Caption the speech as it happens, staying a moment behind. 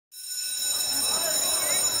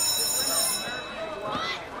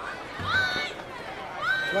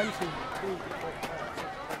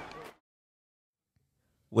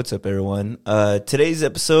What's up, everyone? Today's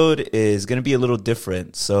episode is going to be a little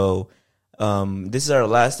different. So this is our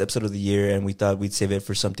last episode of the year, and we thought we'd save it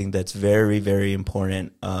for something that's very, very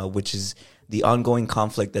important, which is the ongoing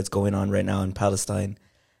conflict that's going on right now in Palestine.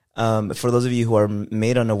 For those of you who are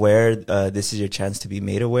made unaware, this is your chance to be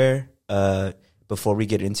made aware. Before we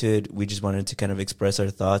get into it, we just wanted to kind of express our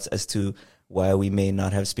thoughts as to why we may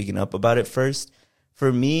not have spoken up about it first.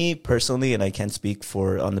 For me personally, and I can't speak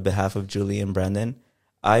for on the behalf of Julie and Brandon,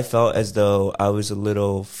 I felt as though I was a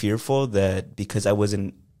little fearful that because I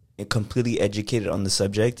wasn't completely educated on the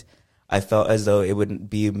subject, I felt as though it would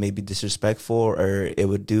be maybe disrespectful or it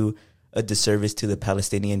would do a disservice to the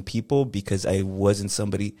Palestinian people because I wasn't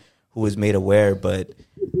somebody who was made aware. But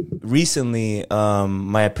recently,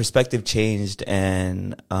 my perspective changed,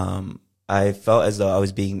 and I felt as though I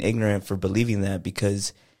was being ignorant for believing that,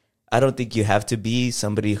 because I don't think you have to be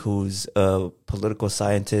somebody who's a political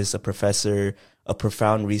scientist, a professor, a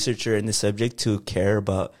profound researcher in the subject to care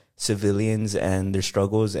about civilians and their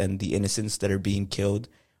struggles and the innocents that are being killed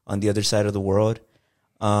on the other side of the world.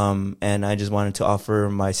 And I just wanted to offer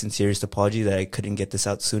my sincerest apology that I couldn't get this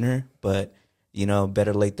out sooner, but, you know,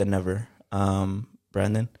 better late than never.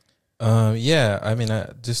 Brandon? Yeah, I mean,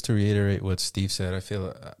 just to reiterate what Steve said, I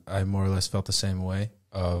feel I more or less felt the same way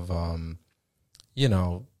of, you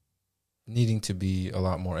know, needing to be a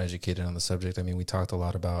lot more educated on the subject. I mean, we talked a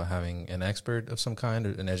lot about having an expert of some kind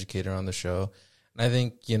or an educator on the show. And I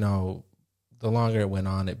think, you know, the longer it went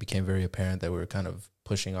on, it became very apparent that we were kind of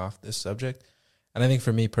pushing off this subject. And I think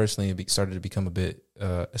for me personally, it started to become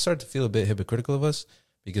I started to feel a bit hypocritical of us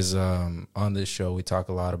because on this show, we talk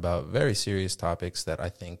a lot about very serious topics that I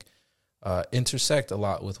think intersect a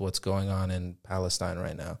lot with what's going on in Palestine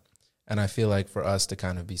right now. And I feel like for us to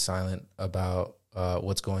kind of be silent about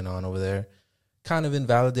what's going on over there kind of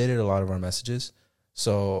invalidated a lot of our messages.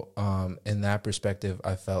 So in that perspective,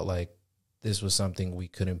 I felt like this was something we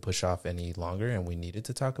couldn't push off any longer and we needed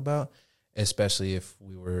to talk about, especially if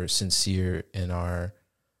we were sincere in our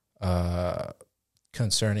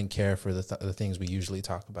concern and care for the things we usually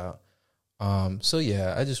talk about. So,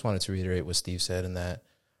 yeah, I just wanted to reiterate what Steve said in that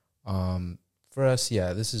for us,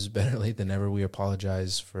 yeah, this is better late than never. We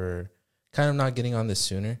apologize for kind of not getting on this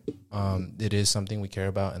sooner. It is something we care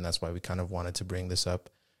about, and that's why we kind of wanted to bring this up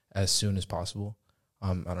as soon as possible. I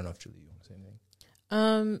don't know if Julie, you want to say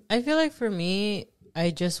anything? I feel like for me,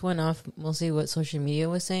 I just went off mostly what social media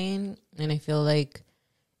was saying, and I feel like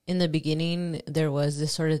in the beginning there was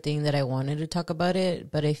this sort of thing that I wanted to talk about it,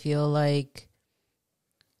 but I feel like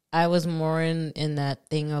I was more in that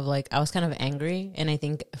thing of like I was kind of angry, and I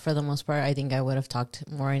think for the most part I think I would have talked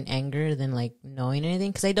more in anger than like knowing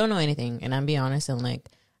anything, because I don't know anything, and I'm being honest, and like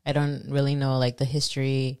I don't really know like the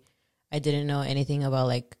history. I didn't know anything about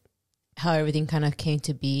like how everything kind of came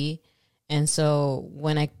to be. And so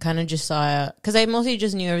when I kind of just saw, because I mostly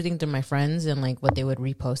just knew everything through my friends and like what they would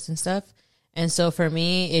repost and stuff. And so for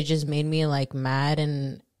me, it just made me like mad.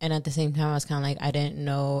 And at the same time, I was kind of like, I didn't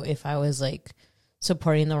know if I was like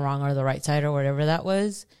supporting the wrong or the right side or whatever that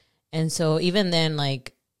was. And so even then,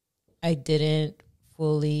 like, I didn't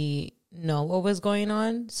fully know what was going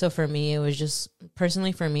on. So for me, it was just,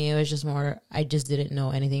 personally for me, it was just more, I just didn't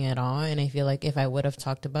know anything at all. And I feel like if I would have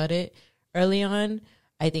talked about it early on,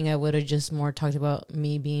 I think I would have just more talked about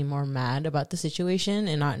me being more mad about the situation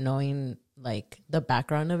and not knowing like the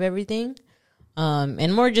background of everything,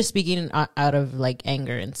 and more just speaking out of like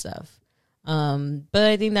anger and stuff. But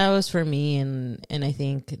I think that was for me, and I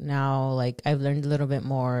think now like I've learned a little bit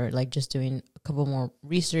more, like just doing a couple more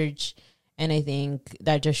research, and I think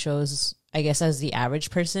that just shows, I guess, as the average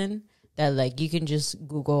person, that like you can just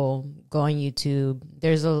Google, go on YouTube.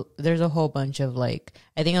 There's a whole bunch of like,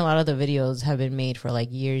 I think a lot of the videos have been made for like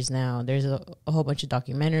years now. There's a whole bunch of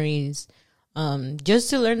documentaries, just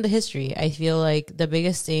to learn the history. I feel like the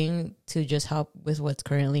biggest thing to just help with what's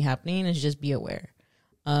currently happening is just be aware.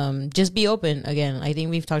 Just be open. Again, I think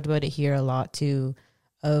we've talked about it here a lot too,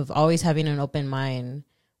 of always having an open mind,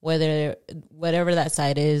 whatever that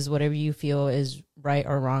side is, whatever you feel is right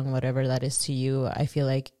or wrong, whatever that is to you. I feel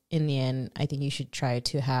like in the end, I think you should try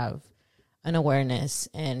to have an awareness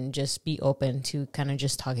and just be open to kind of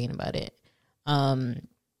just talking about it.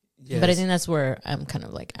 Yes. But I think that's where I'm kind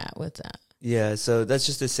of like at with that. Yeah, so that's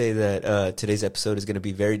just to say that today's episode is going to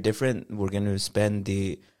be very different. We're going to spend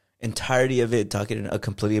the entirety of it talking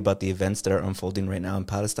completely about the events that are unfolding right now in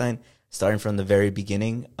Palestine, starting from the very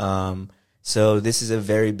beginning. So this is a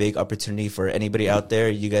very big opportunity for anybody out there.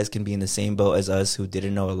 You guys can be in the same boat as us who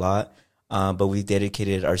didn't know a lot, but we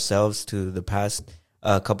dedicated ourselves to the past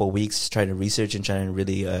couple of weeks trying to research and trying to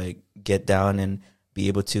really get down and be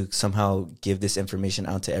able to somehow give this information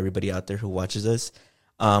out to everybody out there who watches us.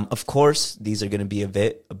 Of course, these are going to be a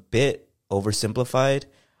bit oversimplified,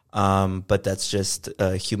 but that's just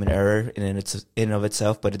a human error in and of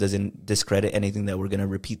itself. But it doesn't discredit anything that we're going to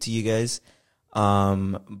repeat to you guys.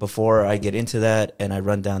 Before I get into that and I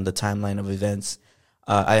run down the timeline of events,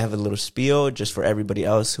 I have a little spiel just for everybody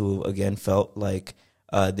else who, again, felt like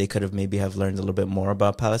they could have maybe have learned a little bit more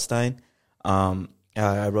about Palestine.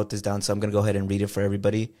 I wrote this down, so I'm going to go ahead and read it for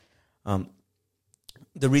everybody.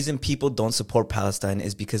 The reason people don't support Palestine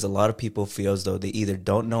is because a lot of people feel as though they either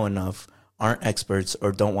don't know enough, aren't experts,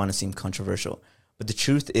 or don't want to seem controversial. But the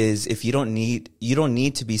truth is, if you don't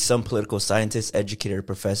need to be some political scientist, educator, or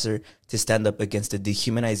professor to stand up against the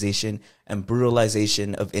dehumanization and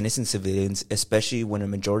brutalization of innocent civilians, especially when a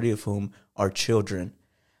majority of whom are children.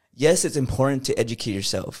 Yes, it's important to educate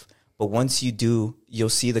yourself, but once you do, you'll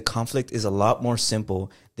see the conflict is a lot more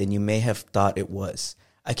simple than you may have thought it was.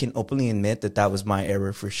 I can openly admit that was my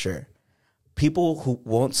error for sure. People who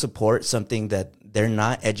won't support something that they're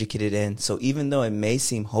not educated in, so even though it may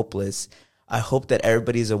seem hopeless, I hope that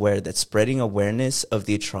everybody is aware that spreading awareness of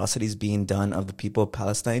the atrocities being done of the people of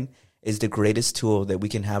Palestine is the greatest tool that we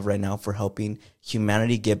can have right now for helping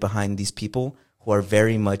humanity get behind these people who are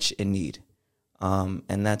very much in need.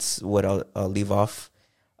 And that's what I'll leave off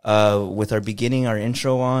with our beginning, our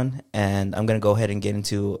intro on, and I'm going to go ahead and get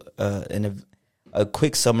into a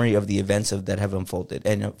quick summary of the events that have unfolded.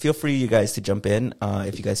 And feel free, you guys, to jump in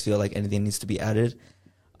if you guys feel like anything needs to be added.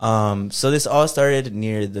 So this all started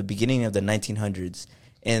near the beginning of the 1900s.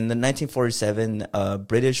 In the 1947,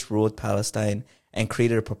 British ruled Palestine and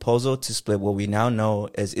created a proposal to split what we now know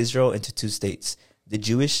as Israel into two states, the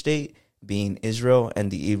Jewish state being Israel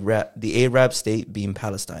and the Arab state being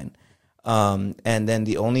Palestine. And then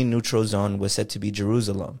the only neutral zone was said to be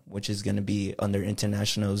Jerusalem, which is going to be under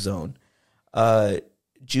international zone.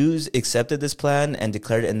 Jews accepted this plan and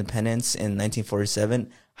declared independence in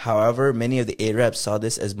 1947. However, many of the Arabs saw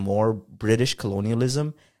this as more British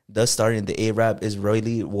colonialism, thus starting the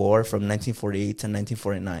Arab-Israeli War from 1948 to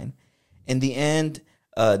 1949. In the end,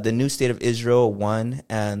 the new state of Israel won,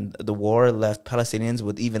 and the war left Palestinians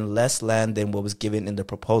with even less land than what was given in the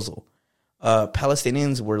proposal.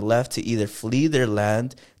 Palestinians were left to either flee their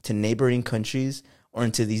land to neighboring countries or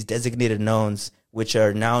into these designated zones, which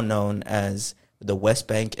are now known as the West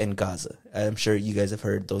Bank and Gaza. I'm sure you guys have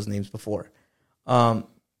heard those names before.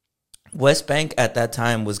 West Bank at that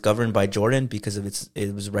time was governed by Jordan because of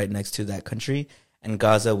it was right next to that country, and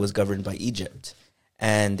Gaza was governed by Egypt.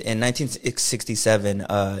 And in 1967,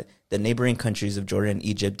 the neighboring countries of Jordan and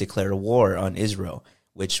Egypt declared a war on Israel,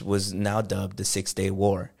 which was now dubbed the Six-Day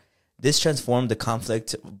War. This transformed the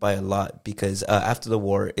conflict by a lot because after the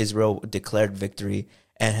war, Israel declared victory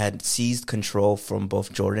and had seized control from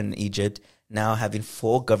both Jordan and Egypt, now having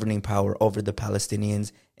full governing power over the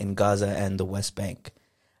Palestinians in Gaza and the West Bank.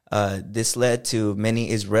 This led to many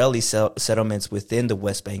Israeli settlements within the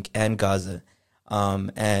West Bank and Gaza.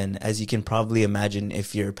 And as you can probably imagine,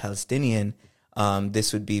 if you're a Palestinian,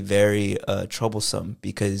 this would be very troublesome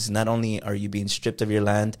because not only are you being stripped of your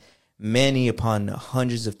land, many upon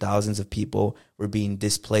hundreds of thousands of people were being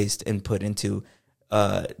displaced and put into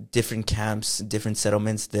different camps, different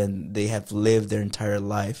settlements than they have lived their entire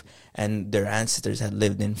life and their ancestors had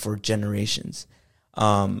lived in for generations.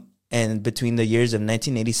 And between the years of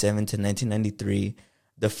 1987 to 1993,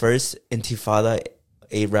 the first Intifada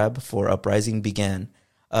Arab for uprising began,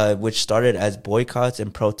 which started as boycotts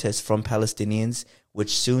and protests from Palestinians,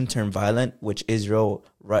 which soon turned violent, which Israel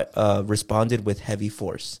responded with heavy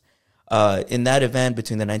force. In that event,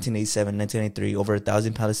 between the 1987 and 1993, over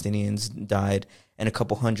 1,000 Palestinians died and a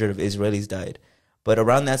couple hundred of Israelis died. But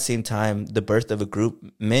around that same time, the birth of a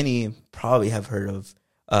group many probably have heard of,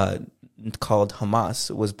 called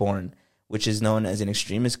Hamas, was born, which is known as an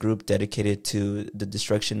extremist group dedicated to the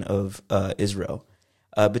destruction of Israel.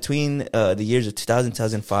 Between the years of 2000 and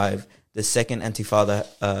 2005, the second Intifada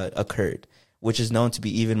occurred, which is known to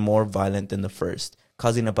be even more violent than the first,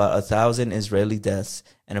 causing about 1,000 Israeli deaths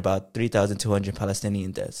and about 3,200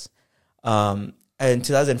 Palestinian deaths. In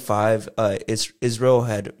 2005, Israel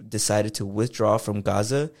had decided to withdraw from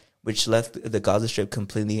Gaza, which left the Gaza Strip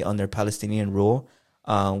completely under Palestinian rule,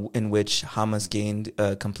 in which Hamas gained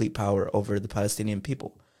complete power over the Palestinian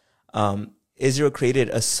people. Israel created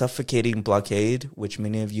a suffocating blockade, which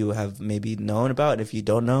many of you have maybe known about. If you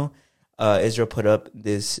don't know, Israel put up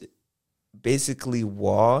this basically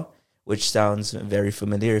wall, which sounds very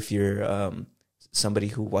familiar if you're somebody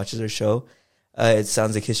who watches our show. It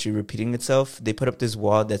sounds like history repeating itself. They put up this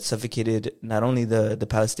wall that suffocated not only the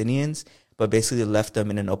Palestinians, but basically left them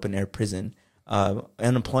in an open-air prison,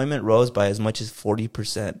 Unemployment rose by as much as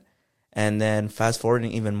 40%. And then fast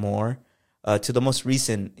forwarding even more to the most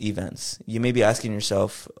recent events, you may be asking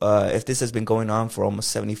yourself, if this has been going on for almost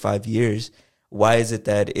 75 years, why is it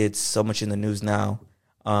that it's so much in the news now?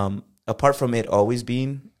 Apart from it always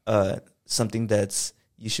being something that's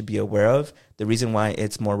you should be aware of, the reason why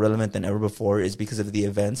it's more relevant than ever before is because of the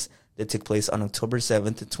events that took place on October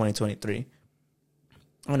 7th, 2023.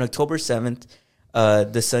 On October 7th,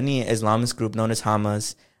 the Sunni Islamist group known as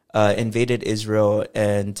Hamas invaded Israel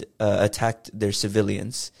and attacked their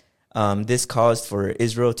civilians. This caused for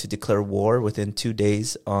Israel to declare war within 2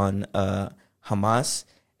 days on Hamas,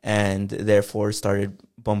 and therefore started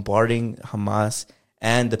bombarding Hamas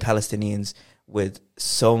and the Palestinians with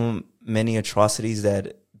so many atrocities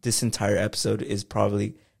that this entire episode is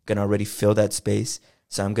probably going to already fill that space.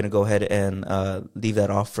 So I'm going to go ahead and leave that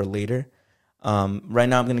off for later. Right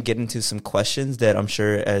now I'm going to get into some questions that I'm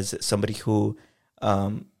sure, as somebody who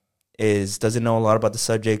doesn't know a lot about the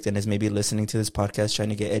subject and is maybe listening to this podcast trying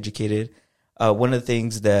to get educated, one of the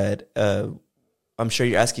things that I'm sure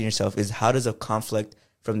you're asking yourself is, how does a conflict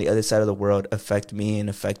from the other side of the world affect me and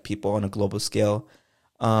affect people on a global scale?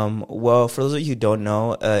 Well, for those of you who don't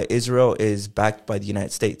know, Israel is backed by the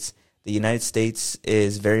United States. The United States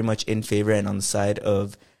is very much in favor and on the side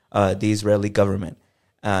of the Israeli government.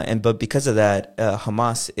 But because of that,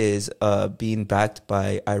 Hamas is being backed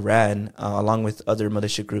by Iran, along with other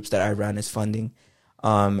militia groups that Iran is funding,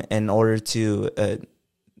 in order to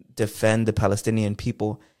defend the Palestinian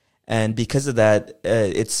people. And because of that,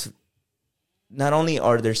 it's not only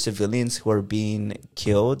are there civilians who are being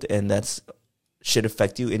killed, and that's should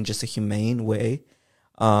affect you in just a humane way.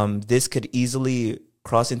 This could easily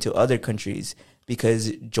cross into other countries,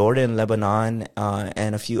 because Jordan, Lebanon,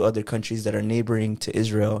 and a few other countries that are neighboring to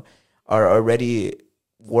Israel are already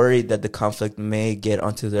worried that the conflict may get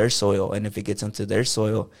onto their soil. And if it gets onto their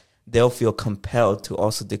soil, they'll feel compelled to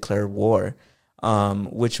also declare war,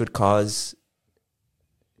 which would cause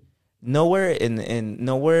nowhere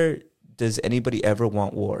does anybody ever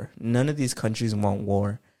want war. None of these countries want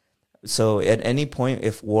war. So at any point,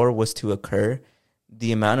 if war was to occur,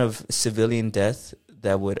 the amount of civilian death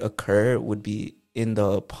that would occur would be in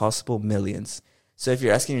the possible millions. So if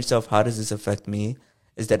you're asking yourself, how does this affect me?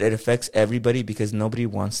 Is that it affects everybody, because nobody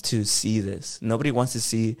wants to see this. Nobody wants to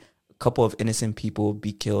see a couple of innocent people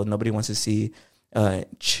be killed. Nobody wants to see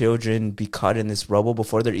children be caught in this rubble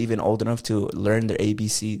before they're even old enough to learn their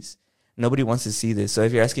ABCs. Nobody wants to see this. So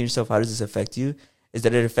if you're asking yourself, how does this affect you? Is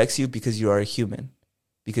that it affects you because you are a human.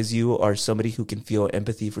 Because you are somebody who can feel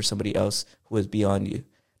empathy for somebody else who is beyond you.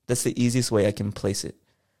 That's the easiest way I can place it.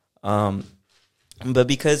 But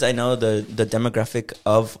because I know the demographic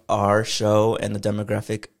of our show and the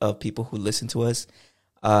demographic of people who listen to us,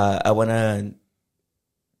 I want to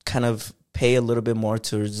kind of pay a little bit more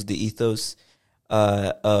towards the ethos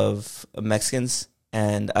of Mexicans.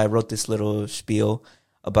 And I wrote this little spiel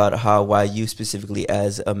about why you specifically,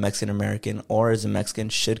 as a Mexican American or as a Mexican,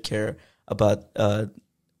 should care about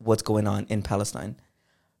what's going on in Palestine.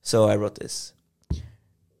 So I wrote this.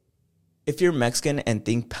 If you're Mexican and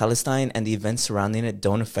think Palestine and the events surrounding it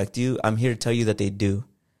don't affect you, I'm here to tell you that they do.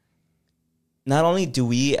 Not only do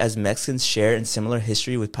we as Mexicans share in similar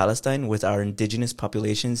history with Palestine, with our indigenous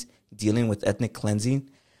populations dealing with ethnic cleansing,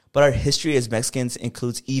 but our history as Mexicans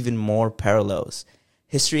includes even more parallels.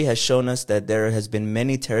 History has shown us that there has been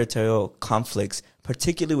many territorial conflicts,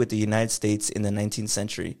 particularly with the United States in the 19th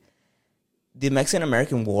century. The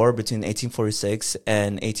Mexican-American War between 1846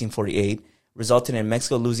 and 1848 resulted in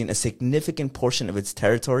Mexico losing a significant portion of its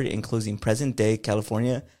territory, including present-day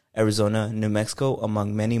California, Arizona, New Mexico,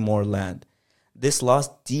 among many more land. This loss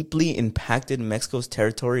deeply impacted Mexico's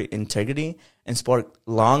territorial integrity and sparked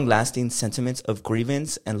long-lasting sentiments of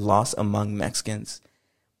grievance and loss among Mexicans.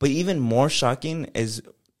 But even more shocking is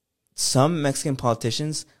some Mexican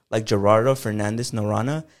politicians, like Gerardo Fernandez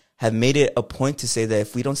Norana, have made it a point to say that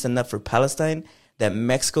if we don't stand up for Palestine, that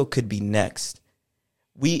Mexico could be next.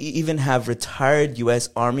 We even have retired U.S.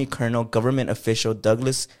 Army Colonel government official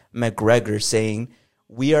Douglas McGregor saying,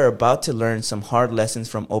 "We are about to learn some hard lessons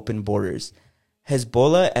from open borders.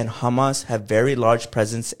 Hezbollah and Hamas have very large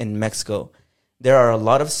presence in Mexico. There are a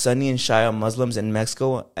lot of Sunni and Shia Muslims in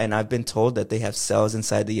Mexico, and I've been told that they have cells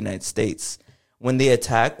inside the United States. When they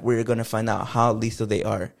attack, we're going to find out how lethal they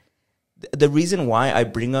are." The reason why I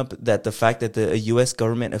bring up that the fact that a U.S.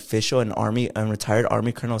 government official and retired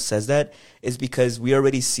Army colonel says that is because we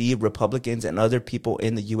already see Republicans and other people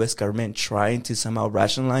in the U.S. government trying to somehow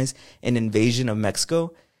rationalize an invasion of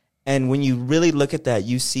Mexico. And when you really look at that,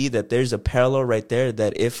 you see that there's a parallel right there,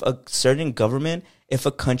 that if a certain government, if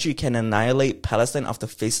a country can annihilate Palestine off the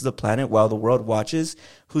face of the planet while the world watches,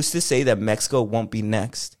 who's to say that Mexico won't be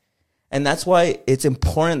next? And that's why it's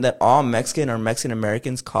important that all Mexican or Mexican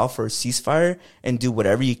Americans call for a ceasefire and do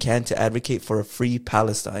whatever you can to advocate for a free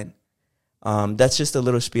Palestine. That's just a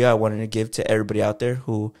little spiel I wanted to give to everybody out there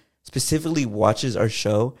who specifically watches our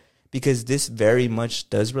show, because this very much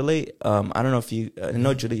does relate. I don't know if you, I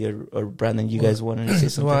know Julie or Brandon, you guys wanted to say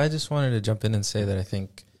something. Well, I just wanted to jump in and say that I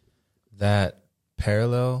think that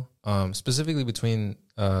parallel, specifically between,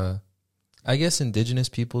 I guess, indigenous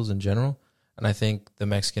peoples in general, and I think the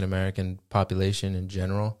Mexican American population in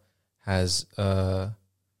general has, I'd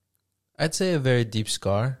say, a very deep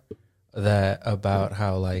scar that about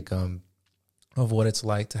how like of what it's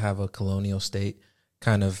like to have a colonial state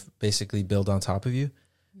kind of basically build on top of you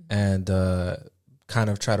and kind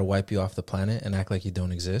of try to wipe you off the planet and act like you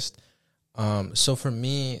don't exist. So for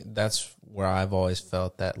me, that's where I've always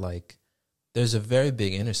felt that like there's a very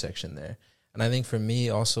big intersection there. And I think for me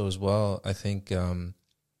also as well, I think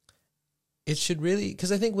it should really,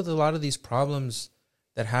 because I think with a lot of these problems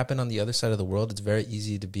that happen on the other side of the world, it's very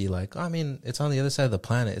easy to be like, oh, I mean, it's on the other side of the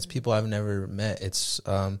planet. It's people I've never met. It's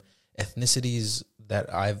ethnicities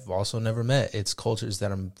that I've also never met. It's cultures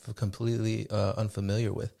that I'm completely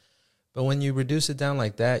unfamiliar with. But when you reduce it down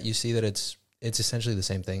like that, you see that it's essentially the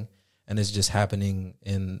same thing, and it's just happening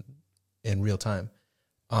in real time.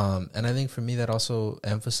 And I think for me that also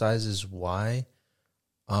emphasizes why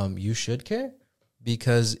you should care,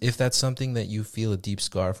 because if that's something that you feel a deep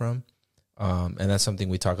scar from, and that's something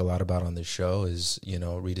we talk a lot about on this show, is, you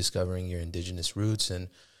know, rediscovering your indigenous roots and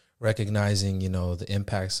recognizing, you know, the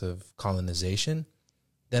impacts of colonization,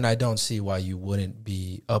 then I don't see why you wouldn't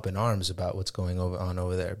be up in arms about what's going on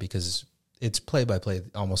over there, because it's play by play,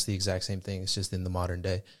 almost the exact same thing. It's just in the modern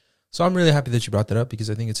day. So I'm really happy that you brought that up, because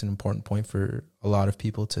I think it's an important point for a lot of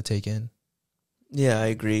people to take in. Yeah, I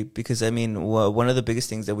agree. Because, I mean, one of the biggest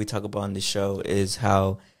things that we talk about on this show is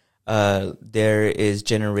how there is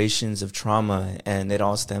generations of trauma, and it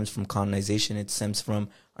all stems from colonization. It stems from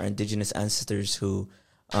our indigenous ancestors who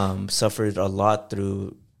suffered a lot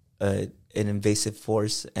through an invasive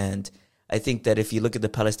force. And I think that if you look at the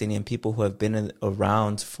Palestinian people who have been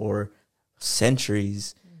around for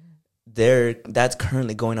centuries, that's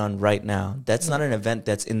currently going on right now. That's not an event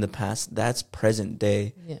that's in the past. That's present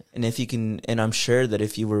day. Yeah. And if you can, and I'm sure that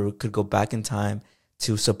if you could go back in time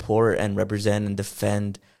to support and represent and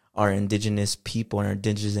defend our indigenous people and our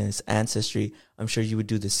indigenous ancestry, I'm sure you would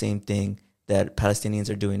do the same thing that Palestinians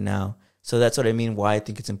are doing now. So that's what I mean, why I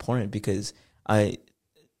think it's important, because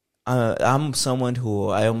I'm someone who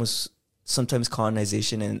I almost sometimes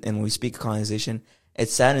colonization, and when we speak colonization, it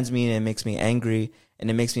saddens me and it makes me angry, and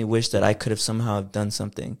it makes me wish that I could have somehow done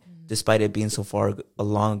something, despite it being so far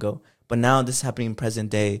long ago. But now this is happening in present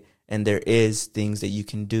day, and there is things that you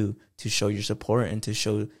can do to show your support and to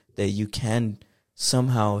show that you can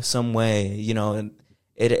somehow, some way, you know,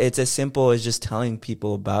 it's as simple as just telling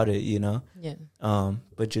people about it, you know? Yeah.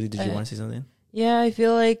 But Julie, did you want to say something? Yeah, I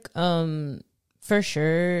feel like, for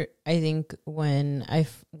sure, I think when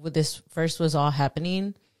this first was all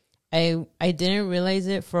happening, I didn't realize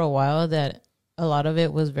it for a while that a lot of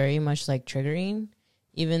it was very much like triggering,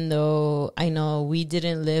 even though I know we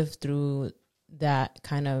didn't live through that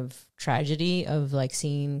kind of tragedy of like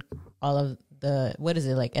seeing all of the, what is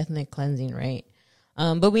it, like ethnic cleansing, right?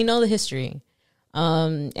 But we know the history.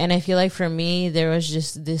 And I feel like for me, there was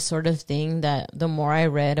just this sort of thing that the more I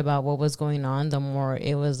read about what was going on, the more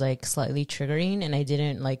it was like slightly triggering, and I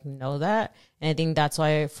didn't like know that. And I think that's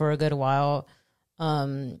why for a good while,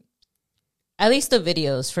 at least the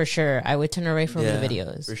videos, for sure, I would turn away from the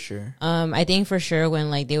videos. For sure. I think for sure when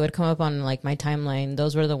like they would come up on like my timeline,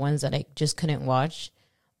 those were the ones that I just couldn't watch.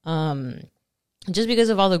 Just because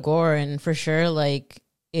of all the gore, and for sure like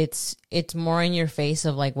it's more in your face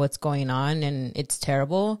of like what's going on, and it's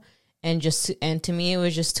terrible. And to me it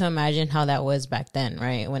was just to imagine how that was back then,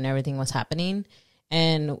 right? When everything was happening.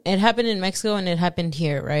 And it happened in Mexico and it happened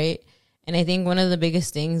here, right? And I think one of the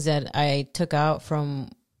biggest things that I took out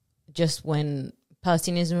from just when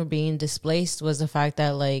Palestinians were being displaced was the fact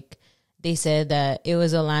that like they said that it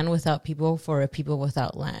was a land without people for a people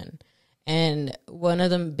without land. And one of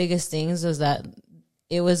the biggest things was that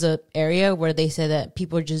it was an area where they said that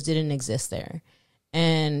people just didn't exist there.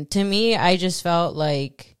 And to me, I just felt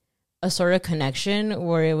like a sort of connection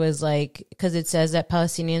where it was like, because it says that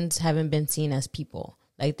Palestinians haven't been seen as people,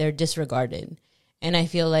 like they're disregarded. And I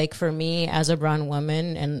feel like for me as a brown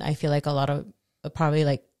woman, and I feel like a lot of probably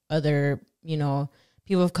like other, you know,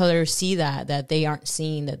 people of color see that they aren't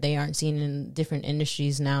seen in different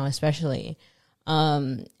industries now, especially.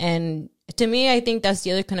 And to me, I think that's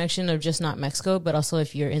the other connection of just not Mexico, but also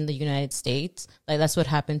if you're in the United States, like that's what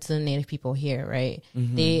happened to the Native people here, right?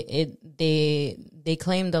 They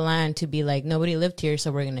claimed the land to be like, nobody lived here,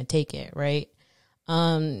 so we're going to take it, right?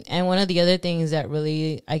 And one of the other things that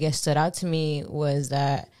really, I guess, stood out to me was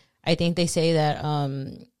that I think they say that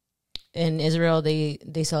in Israel,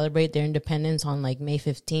 they celebrate their independence on like May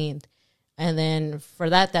 15th. And then for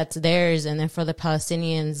that's theirs. And then for the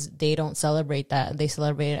Palestinians, they don't celebrate that. They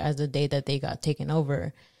celebrate it as the day that they got taken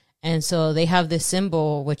over. And so they have this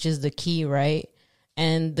symbol, which is the key, right?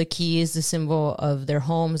 And the key is the symbol of their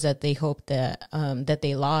homes that they hope that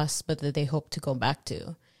they lost, but that they hope to go back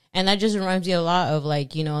to. And that just reminds me a lot of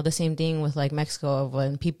like, you know, the same thing with like Mexico, of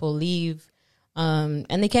when people leave and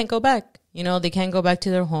they can't go back. You know, they can't go back to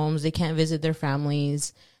their homes. They can't visit their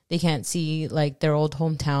families. They can't see like their old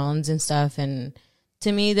hometowns and stuff. And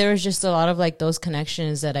to me, there was just a lot of like those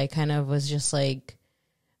connections that I kind of was just like,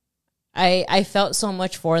 I felt so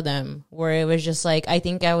much for them, where it was just like, I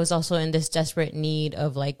think I was also in this desperate need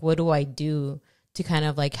of like, what do I do to kind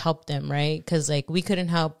of like help them, right? Because like we couldn't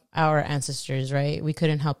help our ancestors, right? We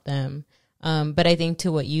couldn't help them. But I think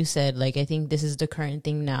to what you said, like, I think this is the current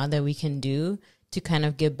thing now that we can do to kind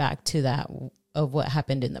of give back to that of what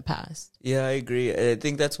happened in the past. Yeah, I agree. I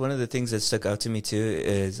think that's one of the things that stuck out to me too,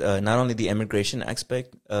 is not only the immigration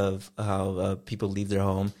aspect of how people leave their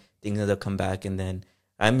home, thinking that they'll come back, and then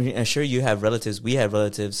I'm sure you have relatives. We have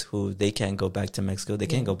relatives who they can't go back to Mexico. They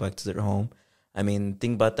can't go back to their home. I mean,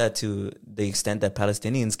 think about that to the extent that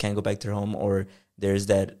Palestinians can't go back to their home, or there's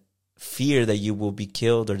that fear that you will be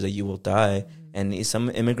killed or that you will die. And some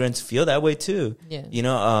immigrants feel that way too. Yeah. You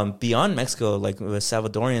know, beyond Mexico, like with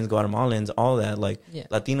Salvadorians, Guatemalans, all that, like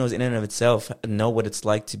Latinos in and of itself know what it's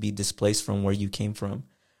like to be displaced from where you came from.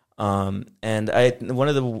 And one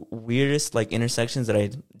of the weirdest like intersections that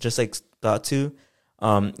I just like thought to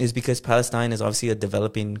is because Palestine is obviously a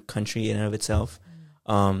developing country in and of itself.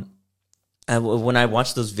 And when I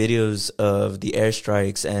watch those videos of the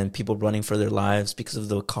airstrikes and people running for their lives because of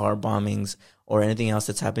the car bombings or anything else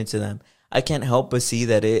that's happening to them, I can't help but see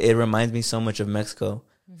that it reminds me so much of Mexico,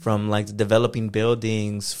 from like the developing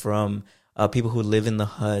buildings, from people who live in the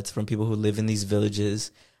huts, from people who live in these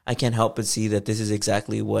villages. I can't help but see that this is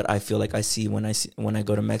exactly what I feel like I see when I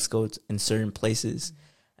go to Mexico in certain places.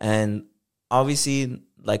 And obviously,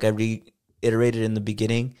 like I reiterated in the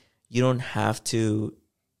beginning, you don't have to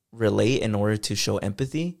relate in order to show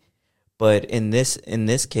empathy. But in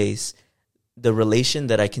this case, the relation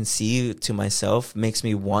that I can see to myself makes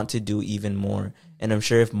me want to do even more. And I'm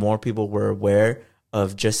sure if more people were aware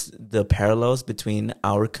of just the parallels between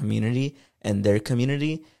our community and their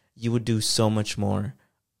community, you would do so much more.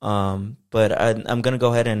 But I'm going to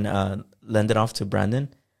go ahead and lend it off to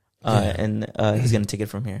Brandon, and he's going to take it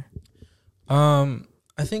from here.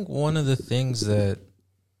 I think one of the things that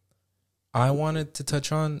I wanted to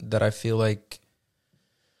touch on that I feel like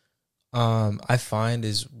I find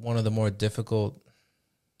is one of the more difficult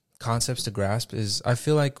concepts to grasp is, I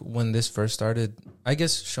feel like when this first started, I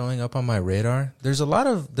guess showing up on my radar, there's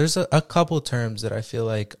a couple terms that I feel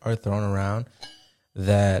like are thrown around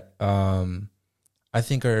that I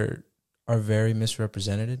think are very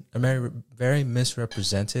misrepresented, very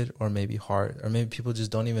misrepresented, or maybe hard, or maybe people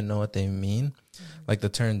just don't even know what they mean. Like the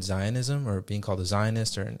term Zionism, or being called a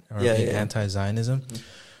Zionist, or being anti-Zionism.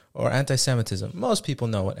 Or anti-Semitism. Most people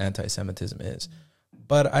know what anti-Semitism is.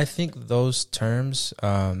 But I think those terms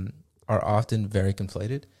are often very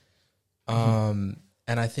conflated. And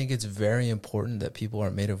I think it's very important that people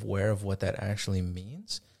are made aware of what that actually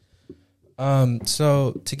means.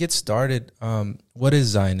 So to get started, what is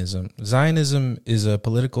Zionism? Zionism is a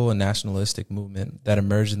political and nationalistic movement that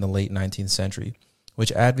emerged in the late 19th century,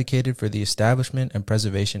 which advocated for the establishment and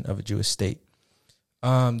preservation of a Jewish state.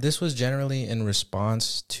 This was generally in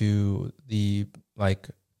response to the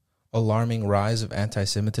alarming rise of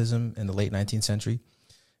anti-Semitism in the late 19th century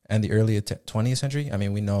and the early 20th century. I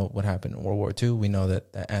mean, we know what happened in World War II. We know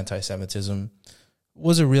that anti-Semitism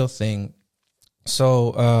was a real thing.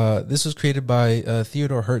 So this was created by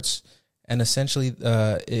Theodor Herz, and essentially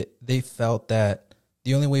they felt that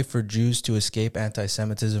the only way for Jews to escape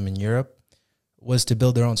anti-Semitism in Europe was to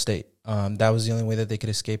build their own state. That was the only way that they could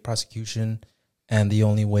escape prosecution, and the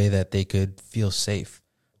only way that they could feel safe.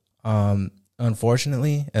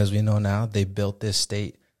 Unfortunately, as we know now, they built this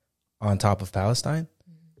state on top of Palestine.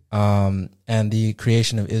 And the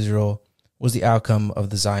creation of Israel was the outcome of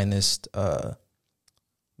the Zionist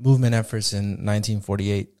movement efforts in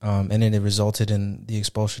 1948. And it resulted in the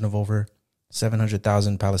expulsion of over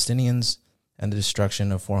 700,000 Palestinians and the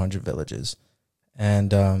destruction of 400 villages.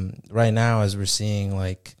 And right now, as we're seeing,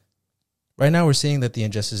 we're seeing that the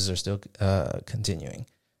injustices are still continuing.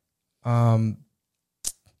 I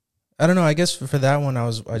don't know. I guess for that one, I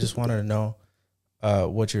just wanted to know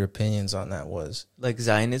what your opinions on that was. Like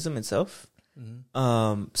Zionism itself.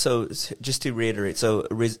 Mm-hmm. So just to reiterate,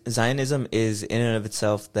 Zionism is in and of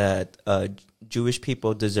itself that Jewish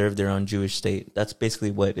people deserve their own Jewish state. That's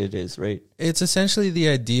basically what it is, right? It's essentially the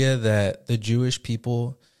idea that the Jewish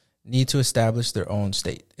people need to establish their own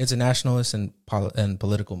state. It's a nationalist and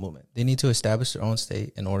political movement. They need to establish their own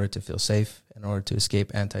state in order to feel safe, in order to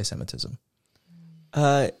escape anti-Semitism.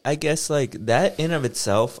 I guess like that in of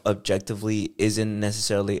itself objectively isn't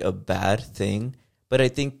necessarily a bad thing, but I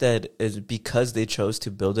think that is because they chose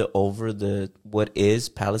to build it over what is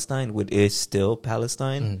Palestine, what is still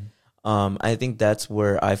Palestine. I think that's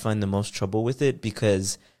where I find the most trouble with it,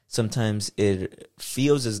 because sometimes it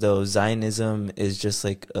feels as though Zionism is just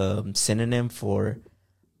like a synonym for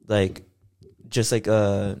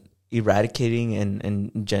eradicating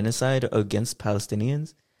and genocide against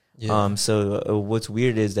Palestinians. Yeah. So what's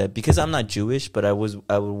weird is that because I'm not Jewish, but I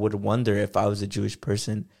would wonder if I was a Jewish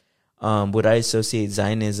person, would I associate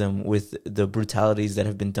Zionism with the brutalities that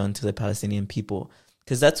have been done to the Palestinian people?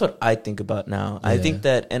 Because that's what I think about now. Yeah. I think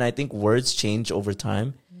that, and I think words change over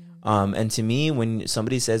time. And to me, when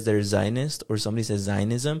somebody says they're Zionist or somebody says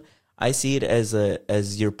Zionism, I see it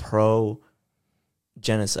as you're pro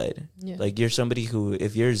genocide. Yeah. Like you're somebody who,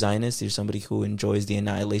 if you're Zionist, you're somebody who enjoys the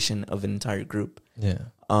annihilation of an entire group. Yeah.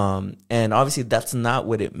 And obviously that's not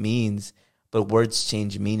what it means, but words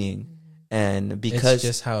change meaning. And because it's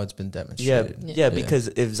just how it's been demonstrated. Yeah. Because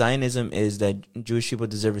if Zionism is that Jewish people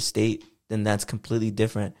deserve a state, then that's completely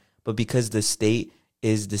different. But because the state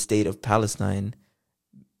is the state of Palestine,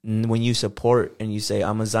 when you support and you say,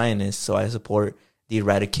 I'm a Zionist, so I support the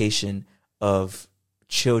eradication of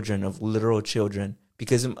children, of literal children.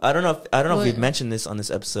 Because I don't know if we've mentioned this on this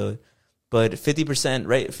episode, but 50%,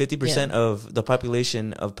 right? 50% of the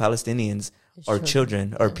population of Palestinians are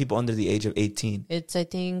children, or people under the age of 18. It's, I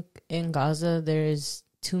think, in Gaza, there's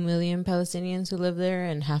 2 million Palestinians who live there,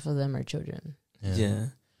 and half of them are children. Yeah.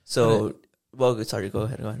 So, well, sorry, go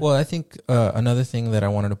ahead. Well, I think another thing that I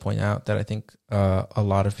wanted to point out that I think a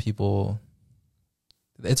lot of people,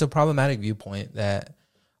 it's a problematic viewpoint that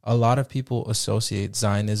a lot of people associate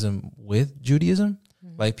Zionism with Judaism.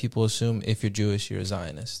 Like people assume if you're Jewish, you're a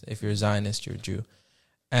Zionist. If you're a Zionist, you're a Jew.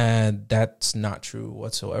 And that's not true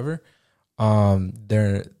whatsoever.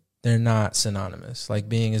 They're not synonymous. Like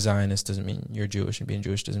being a Zionist doesn't mean you're Jewish, and being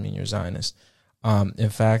Jewish doesn't mean you're a Zionist. In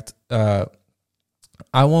fact, I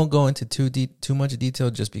won't go into too much detail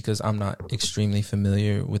just because I'm not extremely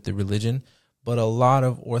familiar with the religion, but a lot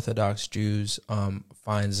of Orthodox Jews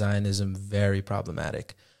find Zionism very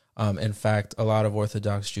problematic. In fact, a lot of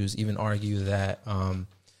Orthodox Jews even argue that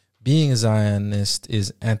being a Zionist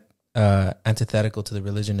is antithetical to the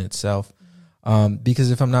religion itself.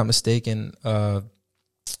 Because if I'm not mistaken,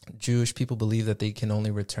 Jewish people believe that they can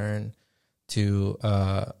only return to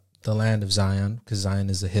the land of Zion, because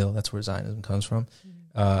Zion is a hill. That's where Zionism comes from,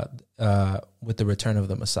 with the return of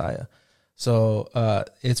the Messiah. So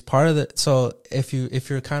it's part of the. So if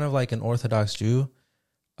you're kind of like an Orthodox Jew,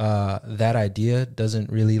 that idea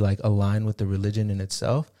doesn't really like align with the religion in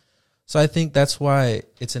itself. So I think that's why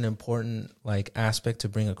it's an important like aspect to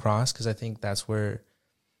bring across, because I think that's where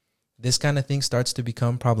this kind of thing starts to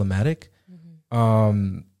become problematic.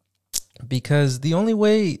 Because the only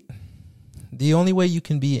way you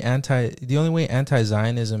can be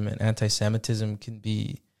anti-Zionism and anti-Semitism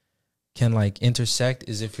can like intersect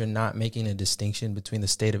is if you're not making a distinction between the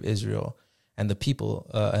state of Israel and the people,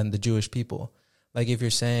 and the Jewish people. Like if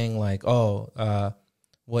you're saying like,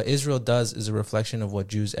 what Israel does is a reflection of what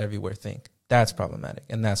Jews everywhere think, that's problematic,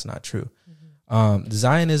 and that's not true.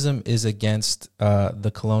 Zionism is against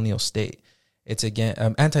the colonial state. It's against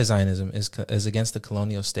anti-Zionism is against the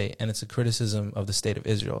colonial state, and it's a criticism of the state of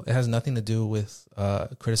Israel. It has nothing to do with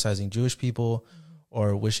criticizing Jewish people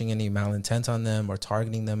or wishing any malintent on them or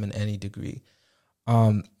targeting them in any degree.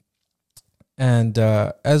 And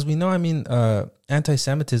as we know, I mean,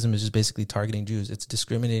 anti-Semitism is just basically targeting Jews. It's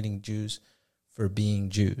discriminating Jews for being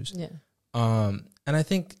Jews. Yeah. And I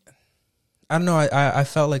think, I don't know, I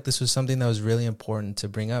felt like this was something that was really important to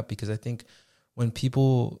bring up, because I think when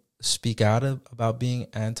people speak out about being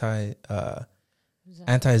anti-Zionism,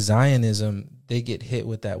 they get hit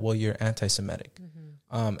with that, well, you're anti-Semitic.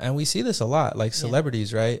 And we see this a lot, like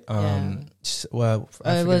celebrities, right? Well,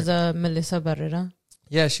 it was Melissa Barrera.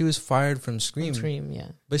 Yeah, she was fired from Scream. Yeah.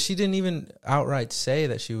 But she didn't even outright say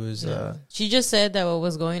that she was... She just said that what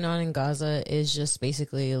was going on in Gaza is just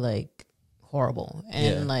basically like horrible.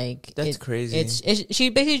 And Yeah. like That's crazy. She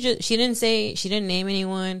basically just, she didn't name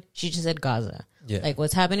anyone. She just said Gaza. Yeah. Like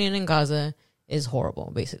what's happening in Gaza is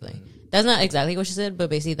horrible. Basically, that's not exactly what she said, but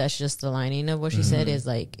basically that's just the lining of what she said. Is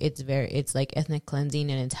like it's like ethnic cleansing,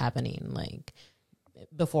 and it's happening like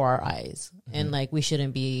before our eyes, and like we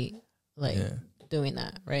shouldn't be like doing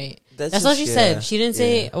that, right? That's all she said. She didn't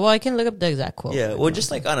say. Well, I can look up the exact quote. Yeah, well,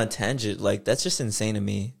 just like on a tangent, like that's just insane to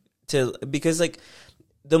me. Because like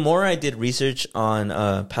the more I did research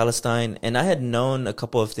on Palestine, and I had known a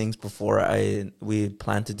couple of things before we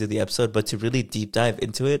planned to do the episode, but to really deep dive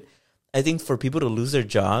into it, I think for people to lose their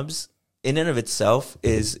jobs in and of itself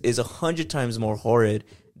is 100 times more horrid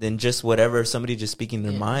than just whatever somebody just speaking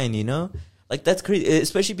their mind, you know? Like that's crazy,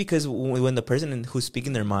 especially because when the person who's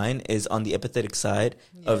speaking their mind is on the empathetic side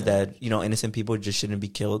of that, you know, innocent people just shouldn't be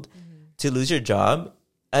killed. To lose your job,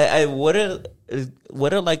 what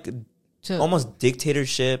a like almost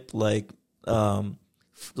dictatorship, like oh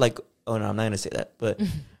no, I'm not gonna say that, but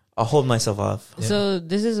I'll hold myself off. Yeah. So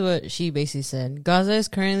this is what she basically said: Gaza is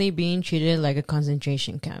currently being treated like a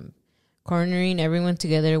concentration camp, cornering everyone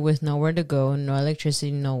together with nowhere to go, no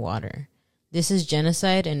electricity, no water. This is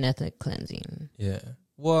genocide and ethnic cleansing. Yeah.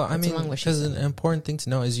 Well, I mean, because an important thing to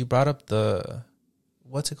know is you brought up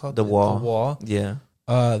what's it called? The wall. The wall. Yeah.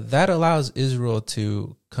 That allows Israel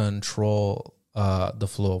to control the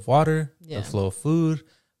flow of water, the flow of food,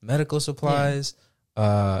 medical supplies,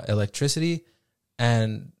 electricity,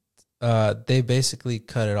 and they basically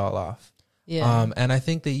cut it all off. Yeah. And I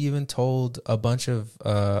think they even told a bunch of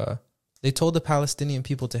they told the Palestinian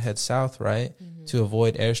people to head south, right, to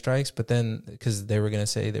avoid airstrikes. But then, because they were gonna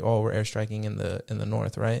say we're airstriking in the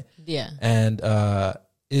north, right? Yeah. And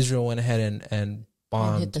Israel went ahead and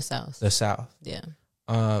bombed hit the south. The south. Yeah.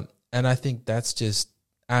 And I think that's just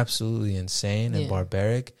absolutely insane and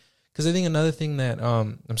barbaric. Because I think another thing that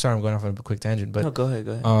I'm sorry, I'm going off on a quick tangent, but no, go ahead.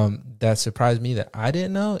 That surprised me that I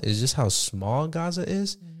didn't know is just how small Gaza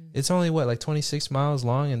is. It's only like 26 miles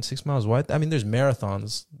long and 6 miles wide. I mean, there's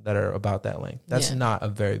marathons that are about that length. That's not a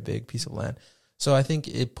very big piece of land. So I think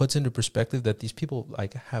it puts into perspective that these people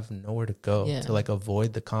like have nowhere to go to like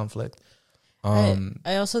avoid the conflict.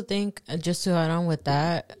 I also think, just to add on with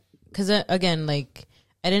that, because again, like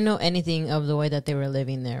I didn't know anything of the way that they were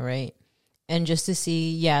living there, right? And just to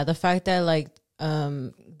see, the fact that like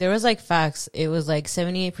there was like facts. It was like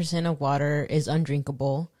 78% of water is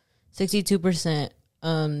undrinkable, 62%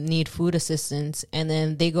 need food assistance, and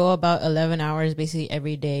then they go about 11 hours basically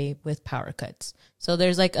every day with power cuts. So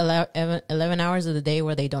there's like 11 hours of the day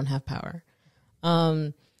where they don't have power.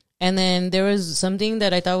 And then there was something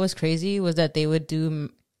that I thought was crazy was that they would do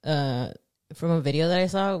from a video that I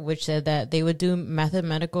saw, which said that they would do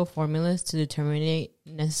mathematical formulas to determine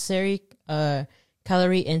necessary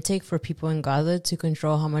calorie intake for people in Gaza to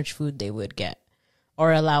control how much food they would get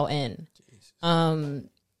or allow in. And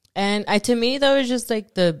to me, that was just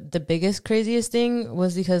like the biggest, craziest thing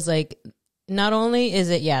was because like not only is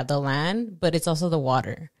it, the land, but it's also the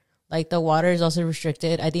water. Like the water is also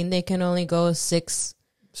restricted. I think they can only go 6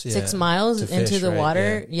 miles into the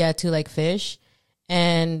water. Yeah, to like fish.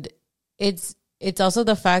 And it's also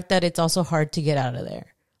the fact that it's also hard to get out of there.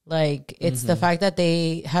 Like it's the fact that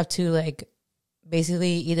they have to like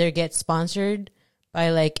basically either get sponsored by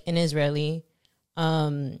like an Israeli,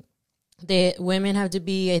 the women have to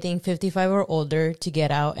be, I think, 55 or older to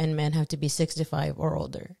get out, and men have to be 65 or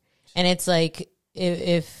older. And it's like,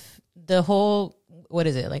 if the whole, what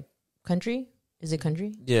is it, like country? Is it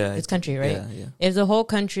country? Yeah. It's country, right? Yeah. If the whole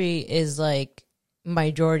country is like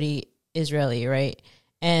majority Israeli, right?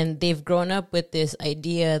 And they've grown up with this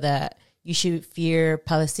idea that you should fear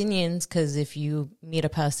Palestinians because if you meet a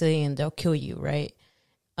Palestinian, they'll kill you, right?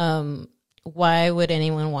 Why would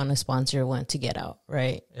anyone want to sponsor one to get out,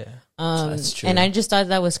 right? Yeah, that's true. And I just thought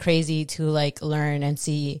that was crazy to like learn and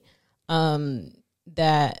see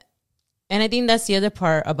that. And I think that's the other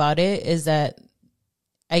part about it is that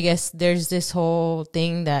I guess there's this whole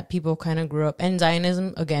thing that people kind of grew up, and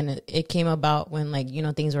Zionism, again, it came about when like, you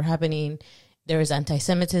know, things were happening. There was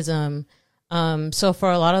anti-Semitism. So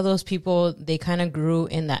for a lot of those people, they kind of grew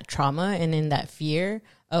in that trauma and in that fear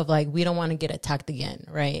of like, we don't want to get attacked again,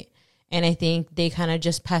 right? And I think they kind of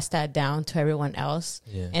just passed that down to everyone else.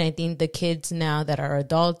 Yeah. And I think the kids now that are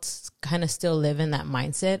adults kind of still live in that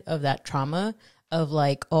mindset of that trauma of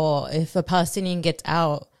like, oh, if a Palestinian gets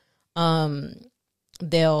out,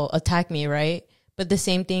 they'll attack me, right? But the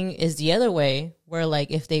same thing is the other way, where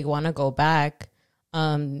like if they want to go back,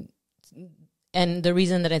 and the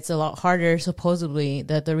reason that it's a lot harder, supposedly,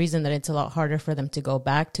 that the reason that it's a lot harder for them to go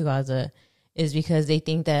back to Gaza is because they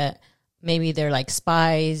think that maybe they're like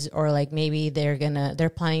spies, or like maybe they're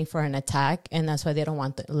planning for an attack, and that's why they don't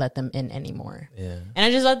want to let them in anymore. Yeah. And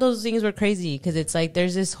I just thought those things were crazy, because it's like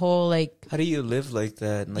there's this whole like, How do you live like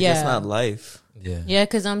that? Like, Yeah. that's not life. yeah,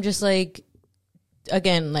 because I'm just like,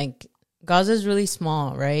 again, like Gaza's really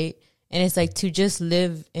small, right? And it's like to just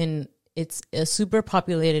live in, it's a super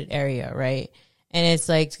populated area, right? And it's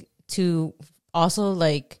like to also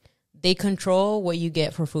like, they control what you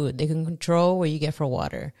get for food. They can control what you get for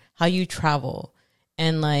water, how you travel,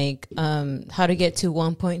 and like how to get to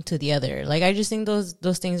one point to the other. Like, I just think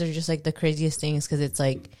those things are just like the craziest things, because it's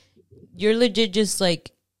like you're legit just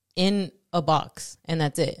like in a box, and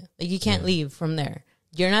that's it. Like, you can't leave from there.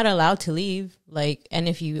 You're not allowed to leave. Like, and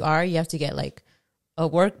if you are, you have to get like a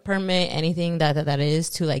work permit, anything that is,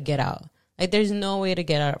 to like get out. Like, there's no way to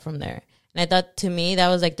get out from there. And I thought, to me, that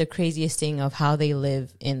was like the craziest thing of how they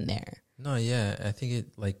live in there. No, yeah, I think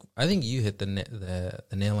you hit the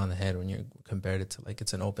nail on the head when you compared it to like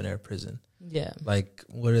it's an open air prison. Yeah. Like,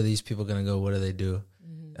 what are these people gonna go? What do they do?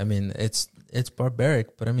 I mean, it's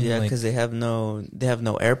barbaric, but I mean, Yeah, like, because they have no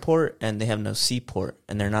airport and they have no seaport,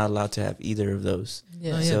 and they're not allowed to have either of those.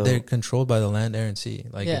 Yeah. no, yeah, So- they're controlled by the land, air, and sea.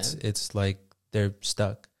 Like, Yeah. it's like they're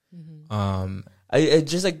stuck. I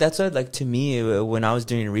just like, that's what, like, to me, when I was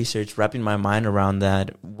doing research, wrapping my mind around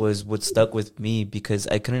that was what stuck with me, because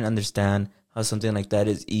I couldn't understand how something like that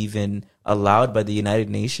is even allowed by the United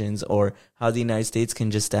Nations, or how the United States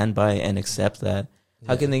can just stand by and accept that.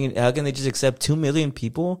 How can they just accept 2 million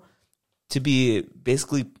people to be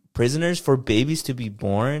basically prisoners, for babies to be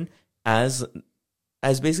born as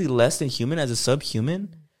basically less than human, as a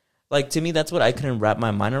subhuman? Like, to me, that's what I couldn't wrap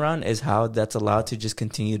my mind around, is how that's allowed to just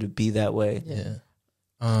continue to be that way. Yeah.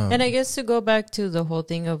 And I guess to go back to the whole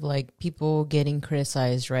thing of like people getting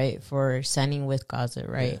criticized, right, for standing with Gaza,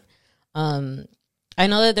 right? I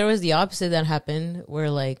know that there was the opposite that happened, where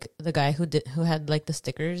like the guy who had like the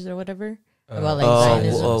stickers or whatever about like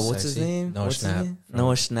Zionism. What's his name? Noah Schnapp.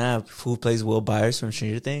 Noah Schnapp, who plays Will Byers from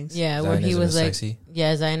Stranger Things. Yeah, where he Zionism was is like, sexy.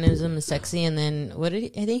 yeah, Zionism is sexy, and then what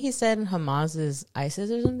did I think he said Hamas is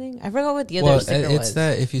ISIS or something? I forgot what the other sticker it's was.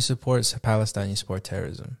 that if you support Palestine, you support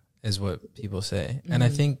terrorism, is what people say. And I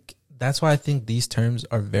think that's why I think these terms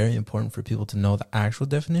are very important for people to know the actual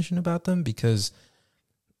definition about them, because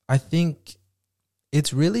I think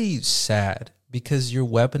it's really sad, because you're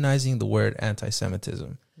weaponizing the word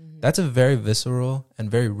anti-Semitism. That's a very visceral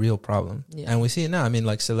and very real problem. Yeah. And we see it now. I mean,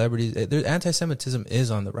 like, celebrities, anti-Semitism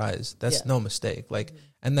is on the rise. That's no mistake. Like,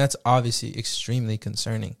 and that's obviously extremely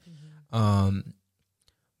concerning.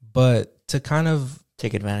 But to kind of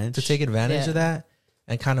Take advantage of that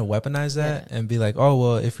and kind of weaponize that and be like, oh,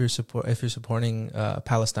 well, if you're supporting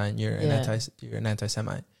Palestine, you're an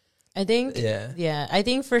anti-Semite. I think, I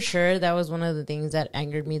think for sure that was one of the things that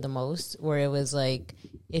angered me the most, where it was like,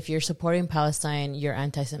 if you're supporting Palestine, you're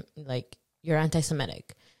anti-Semitic.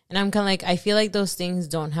 And I'm kind of like, I feel like those things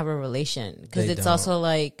don't have a relation, because it's also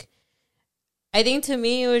like, I think to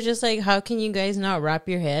me, it was just like, how can you guys not wrap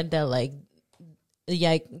your head that like,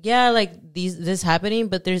 like this happening,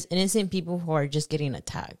 but there's innocent people who are just getting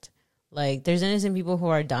attacked. Like, there's innocent people who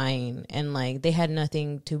are dying, and like they had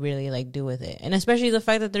nothing to really like do with it. And especially the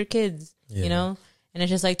fact that they're kids, you know? And it's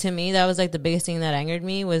just like, to me, that was like the biggest thing that angered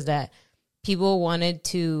me, was that people wanted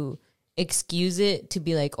to excuse it to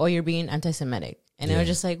be like, oh, you're being anti-Semitic. And I was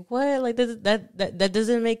just like, what? Like, that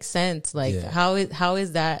doesn't make sense. Like, how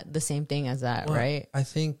is that the same thing as that, right? I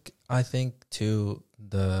think too,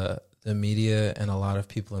 the media and a lot of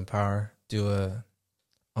people in power do a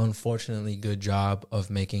unfortunately good job of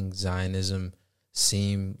making Zionism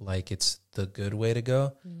seem like it's the good way to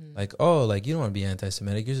go. Like, oh, like, you don't want to be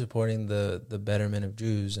anti-Semitic, you're supporting the betterment of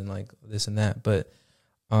Jews and like this and that. But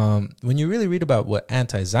when you really read about what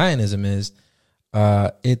anti-Zionism is,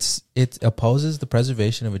 it opposes the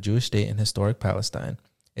preservation of a Jewish state in historic Palestine.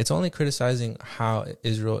 It's only criticizing how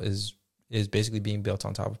Israel is basically being built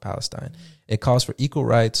on top of Palestine. It calls for equal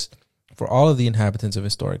rights for all of the inhabitants of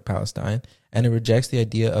historic Palestine, and it rejects the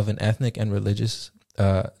idea of an ethnic and religiously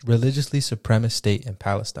supremacist state in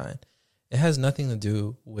Palestine. It has nothing to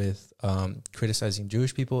do with criticizing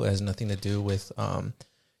Jewish people. It has nothing to do with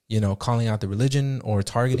calling out the religion or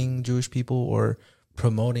targeting Jewish people or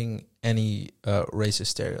promoting any racist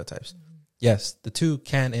stereotypes. Yes, the two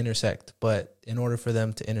can intersect, but in order for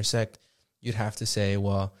them to intersect, you'd have to say,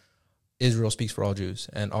 well, Israel speaks for all Jews,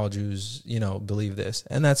 and all Jews, believe this.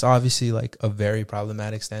 And that's obviously like a very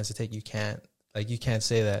problematic stance to take. You can't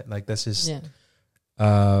say that. Like, that's just,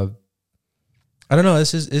 I don't know.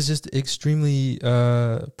 It's just extremely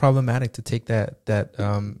problematic to take that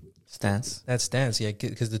stance. That stance, yeah,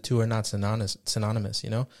 because the two are not synonymous.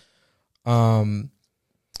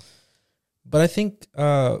 But I think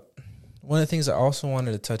one of the things I also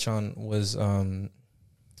wanted to touch on was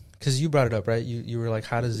because you brought it up, right? You were like,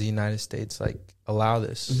 how does the United States like allow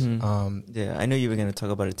this? Mm-hmm. Yeah, I know you were going to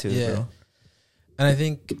talk about it too, bro. And I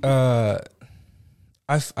think I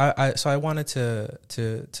wanted to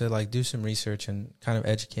like do some research and kind of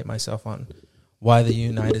educate myself on why the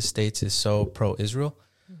United States is so pro-Israel.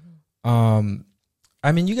 Mm-hmm.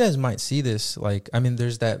 I mean, you guys might see this. Like, I mean,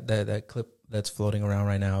 there's that clip that's floating around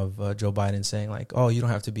right now of Joe Biden saying like, "Oh, you don't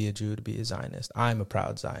have to be a Jew to be a Zionist. I'm a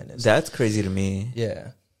proud Zionist." That's crazy to me.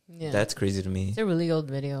 Yeah. That's crazy to me. It's a really old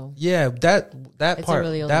video. Yeah, that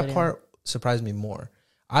part surprised me more.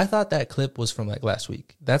 I thought that clip was from like last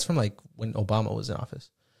week. That's from like when Obama was in office.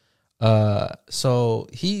 So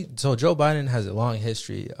Joe Biden has a long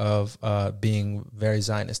history of being very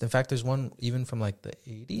Zionist. In fact, there's one even from like the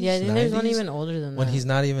 80s. Yeah, I think there's one even older than when that. he's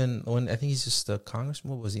not even I think he's just a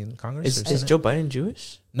congressman. What was he in Congress? Is Joe Biden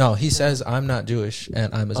Jewish? No, he says I'm not Jewish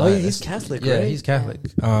and I'm a Zionist. Oh yeah, he's Catholic. Yeah, right? he's Catholic.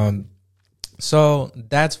 Yeah. So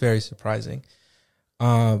that's very surprising.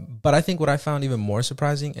 But I think what I found even more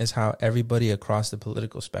surprising is how everybody across the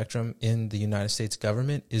political spectrum in the United States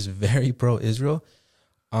government is very pro-Israel.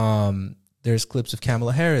 There's clips of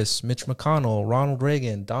Kamala Harris, Mitch McConnell, Ronald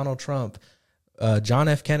Reagan, Donald Trump, John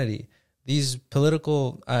F. Kennedy. These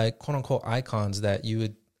political, quote unquote, icons that you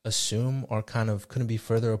would assume are kind of couldn't be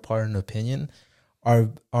further apart in opinion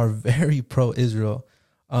are very pro-Israel.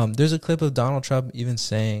 There's a clip of Donald Trump even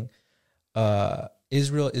saying,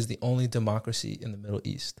 Israel is the only democracy in the Middle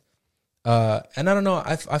East. And I don't know.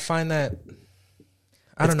 I find that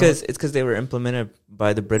it's because they were implemented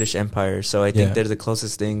by the British Empire. So I think they're the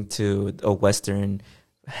closest thing to a Western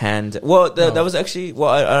hand. Well, that was actually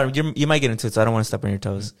you might get into it, so I don't want to step on your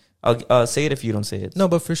toes. I'll say it if you don't say it. No,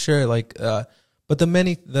 but for sure, like, but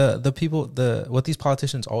the people what these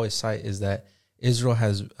politicians always cite is that Israel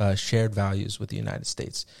has shared values with the United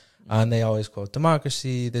States. And they always quote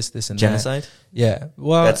democracy, this and genocide. That. Yeah,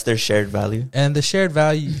 well, that's their shared value. And the shared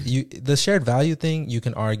value thing, you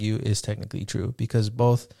can argue is technically true because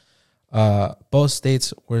both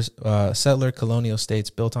states were settler colonial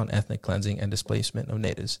states built on ethnic cleansing and displacement of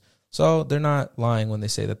natives. So they're not lying when they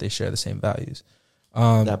say that they share the same values.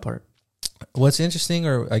 That part. What's interesting,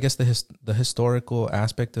 or I guess the historical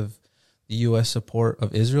aspect of the U.S. support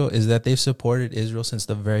of Israel is that they've supported Israel since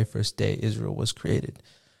the very first day Israel was created.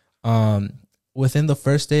 Within the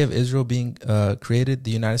first day of Israel being created,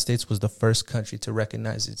 the United States was the first country to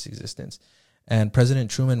recognize its existence. And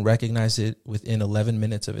President Truman recognized it within 11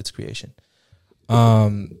 minutes of its creation.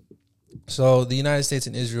 So the United States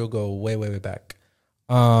and Israel go way, way, way back.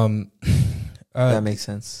 That makes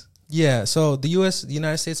sense. Yeah, so the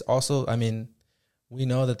United States also, I mean, we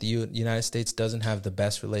know that the United States doesn't have the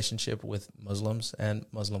best relationship with Muslims and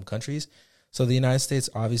Muslim countries. So the United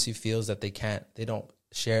States obviously feels that they don't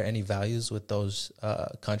share any values with those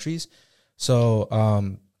countries. So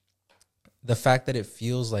the fact that it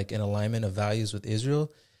feels like an alignment of values with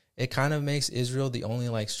Israel, it kind of makes Israel the only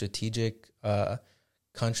like strategic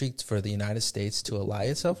country for the United States to ally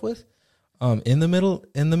itself with in the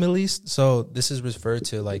Middle East. So this is referred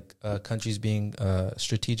to like countries being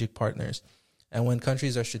strategic partners. And when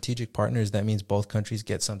countries are strategic partners, that means both countries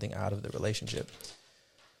get something out of the relationship.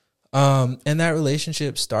 And that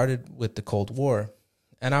relationship started with the Cold War.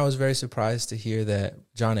 And I was very surprised to hear that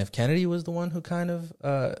John F. Kennedy was the one who kind of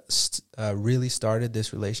really started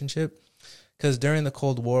this relationship. Because during the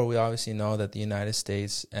Cold War, we obviously know that the United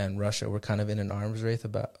States and Russia were kind of in an arms race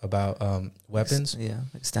about weapons. Yeah,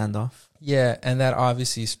 like standoff. Yeah, and that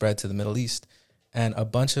obviously spread to the Middle East. And a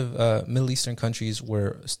bunch of Middle Eastern countries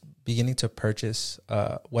were beginning to purchase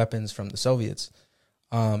weapons from the Soviets.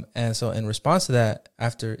 And so in response to that,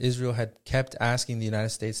 after Israel had kept asking the United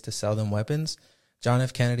States to sell them weapons, John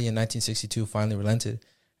F. Kennedy in 1962 finally relented,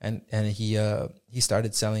 and he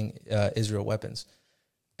started selling Israel weapons.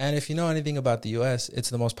 And if you know anything about the U.S., it's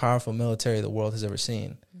the most powerful military the world has ever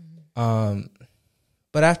seen. Mm-hmm.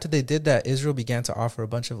 But after they did that, Israel began to offer a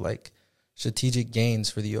bunch of like strategic gains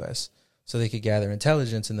for the U.S. so they could gather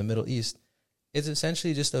intelligence in the Middle East. It's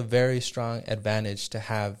essentially just a very strong advantage to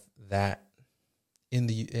have that in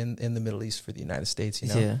the Middle East for the United States. You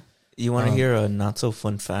know? Yeah. You want to hear a not so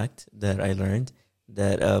fun fact that I learned?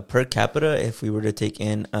 That per capita, if we were to take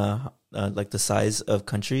in like the size of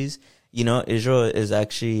countries, you know, Israel is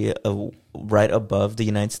actually right above the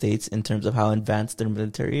United States in terms of how advanced their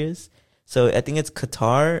military is. So I think it's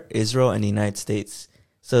Qatar, Israel, and the United States.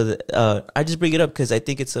 So I just bring it up because I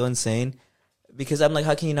think it's so insane. Because I'm like,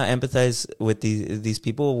 how can you not empathize with these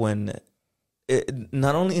people when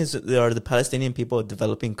not only are the Palestinian people a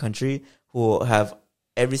developing country who have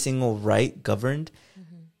every single right governed,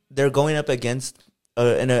 they're going up against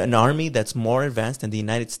an army that's more advanced than the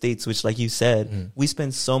United States, which, like you said, we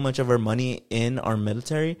spend so much of our money in our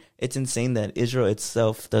military. It's insane that Israel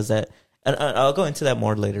itself does that. And I'll go into that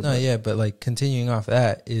more later. No, yeah, but like continuing off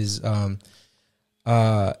that is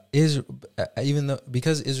even though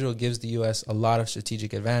because Israel gives the U.S. a lot of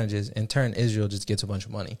strategic advantages, in turn Israel just gets a bunch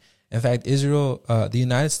of money. In fact, Israel, the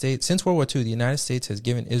United States, since World War II, the United States has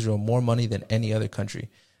given Israel more money than any other country,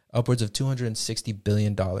 upwards of $260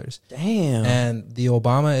 billion. Damn. And the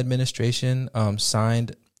Obama administration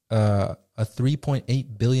signed a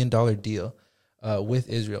 $3.8 billion deal with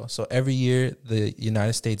Israel. So every year, the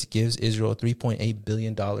United States gives Israel $3.8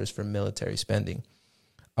 billion for military spending.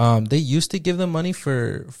 They used to give them money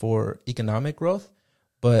for economic growth,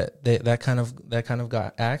 but that kind of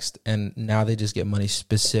got axed, and now they just get money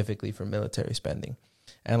specifically for military spending.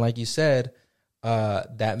 And like you said,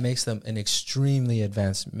 that makes them an extremely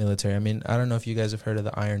advanced military. I mean, I don't know if you guys have heard of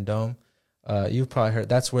the Iron Dome. You've probably heard.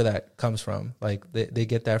 That's where that comes from. Like they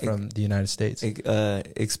get that from the United States.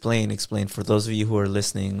 Explain for those of you who are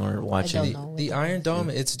listening or watching. The Iron Dome.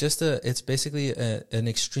 It's basically an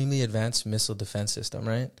extremely advanced missile defense system,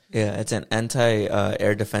 right? Yeah, it's an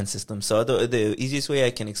anti-air defense system. So the easiest way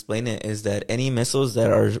I can explain it is that any missiles that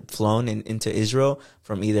are flown into Israel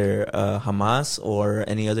from either Hamas or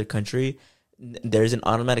any other country, there's an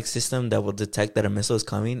automatic system that will detect that a missile is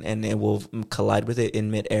coming, and it will collide with it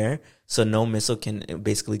in midair. So no missile can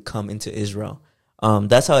basically come into Israel.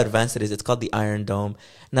 That's how advanced it is. It's called the Iron Dome.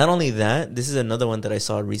 Not only that, this is another one that I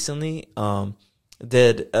saw recently.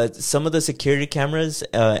 That some of the security cameras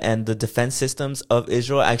and the defense systems of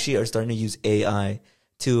Israel actually are starting to use AI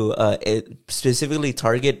to specifically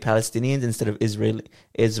target Palestinians instead of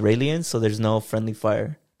Israelis. So there's no friendly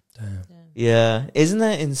fire. Damn. Yeah, isn't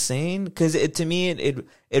that insane? Because to me,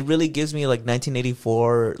 it really gives me like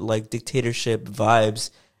 1984 like dictatorship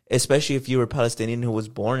vibes, especially if you were Palestinian who was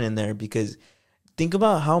born in there. Because think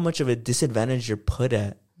about how much of a disadvantage you're put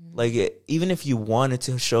at. Like even if you wanted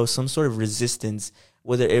to show some sort of resistance,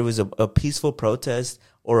 whether it was a peaceful protest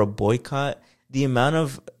or a boycott, the amount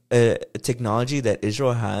of technology that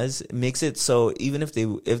Israel has makes it so even if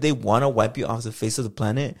they want to wipe you off the face of the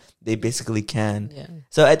planet, they basically can. Yeah.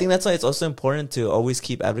 So I think that's why it's also important to always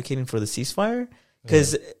keep advocating for the ceasefire,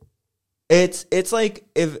 because it's like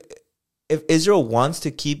if Israel wants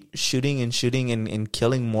to keep shooting and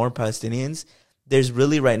killing more Palestinians, there's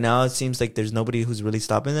really right now it seems like there's nobody who's really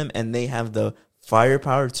stopping them, and they have the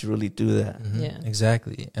firepower to really do that. Mm-hmm. Yeah,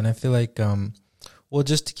 exactly. And I feel like well,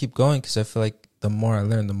 just to keep going, because I feel like the more I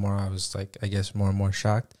learned, the more I was like, I guess, more and more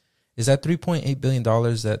shocked, is that $3.8 billion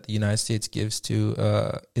that the United States gives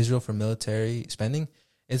to Israel for military spending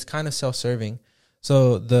is kind of self-serving.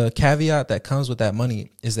 So the caveat that comes with that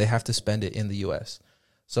money is they have to spend it in the U.S.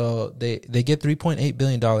 So they get $3.8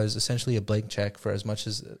 billion, essentially a blank check for as much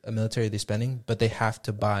as a military they're spending, but they have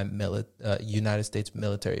to buy United States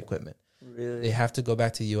military equipment. Really? They have to go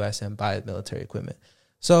back to the U.S. and buy military equipment.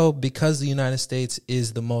 So because the United States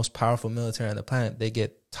is the most powerful military on the planet, they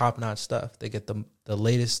get top-notch stuff. They get the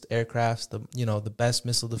latest aircrafts, the best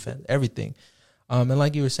missile defense, everything. And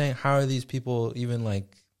like you were saying, how are these people even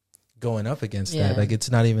like going up against that? Like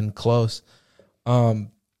it's not even close.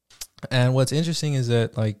 And what's interesting is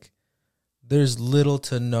that like there's little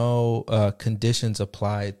to no conditions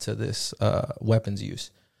applied to this weapons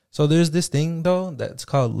use. So there's this thing though that's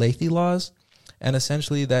called Leahy laws. And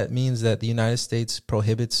essentially that means that the United States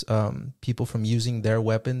prohibits people from using their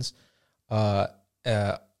weapons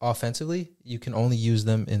offensively. You can only use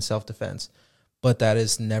them in self-defense. But that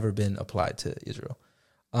has never been applied to Israel.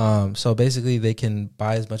 So basically they can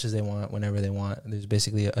buy as much as they want whenever they want. There's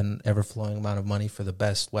basically an ever-flowing amount of money for the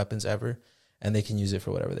best weapons ever. And they can use it for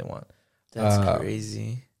whatever they want. That's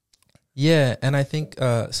crazy. Yeah, and I think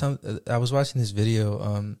I was watching this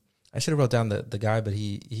video. I should have wrote down the guy, but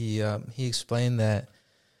he explained that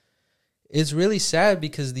it's really sad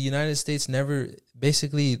because the United States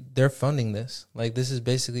they're funding this. Like this is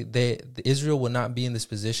basically Israel would not be in this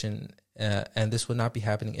position, and this would not be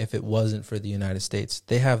happening if it wasn't for the United States.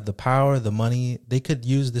 They have the power, the money. They could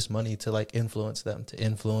use this money to like influence them, to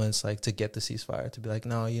get the ceasefire, to be like,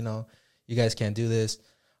 no, you guys can't do this.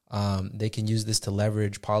 They can use this to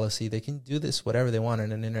leverage policy. They can do this whatever they want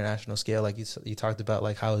on an international scale. Like you talked about,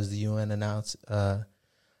 like how is the UN announced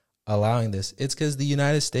allowing this? It's because the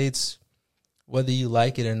United States, whether you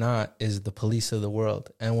like it or not, is the police of the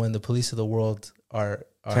world. And when the police of the world are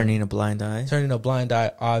turning a blind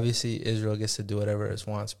eye, obviously Israel gets to do whatever it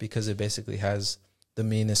wants because it basically has the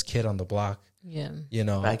meanest kid on the block. Yeah,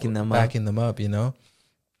 backing them up.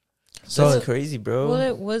 So that's crazy, bro.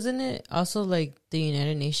 Well, wasn't it also like the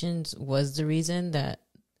United Nations was the reason that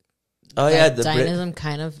Oh that yeah, the Zionism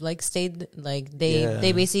kind of like stayed like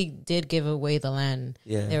they basically did give away the land.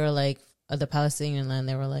 Yeah, They were like the Palestinian land.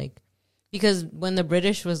 They were like, because when the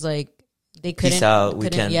British was like they Peace couldn't out. We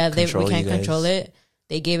can't. we can't you control guys. it.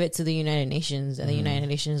 They gave it to the United Nations, and the Mhm. United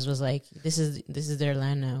Nations was like, this is their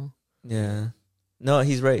land now. Yeah. No,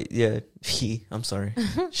 he's right. Yeah, I'm sorry.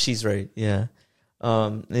 She's right. Yeah.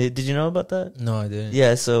 Did you know about that? No, I didn't.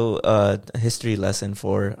 Yeah. So, a history lesson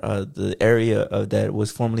for the area of that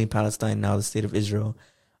was formerly Palestine, now the state of Israel.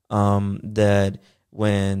 That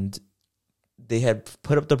when they had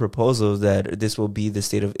put up the proposal that this will be the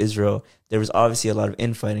state of Israel, there was obviously a lot of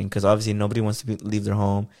infighting because obviously nobody wants to leave their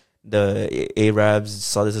home. The Arabs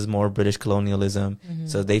saw this as more British colonialism,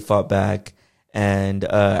 so they fought back. And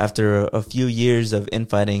after a few years of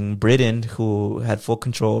infighting, Britain, who had full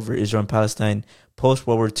control over Israel and Palestine post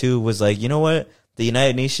World War II, was like, you know what? The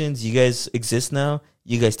United Nations, you guys exist now.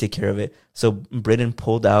 You guys take care of it. So Britain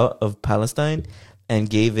pulled out of Palestine and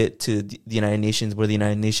gave it to the United Nations, where the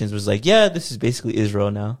United Nations was like, yeah, this is basically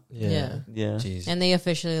Israel now. Yeah. Yeah. Jeez. And they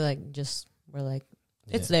officially like just were like,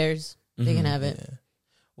 it's theirs. They can have it. Yeah.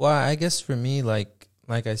 Well, I guess for me, like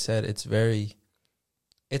I said,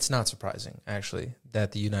 it's not surprising actually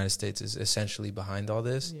that the United States is essentially behind all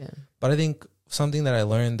this. Yeah. But I think something that I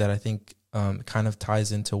learned that I think kind of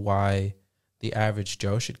ties into why the average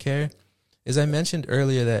Joe should care is I mentioned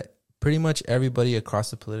earlier that pretty much everybody across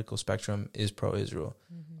the political spectrum is pro-Israel.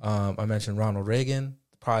 I mentioned Ronald Reagan,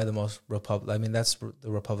 probably the most that's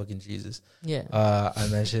the Republican Jesus. Yeah. I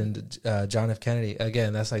mentioned John F. Kennedy.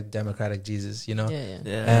 Again, that's like Democratic Jesus, you know?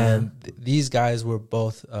 Yeah. And these guys were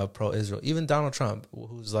both pro-Israel. Even Donald Trump,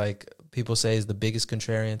 who's like people say is the biggest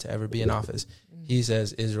contrarian to ever be in office, he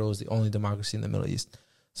says Israel is the only democracy in the Middle East.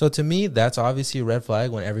 So to me, that's obviously a red flag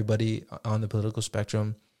when everybody on the political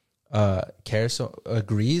spectrum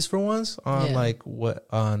agrees for once on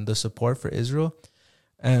on the support for Israel.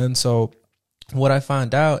 And so what I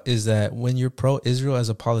found out is that when you're pro-Israel as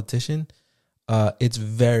a politician, it's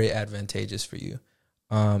very advantageous for you.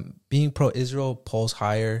 Being pro-Israel polls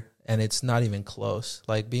higher, and it's not even close.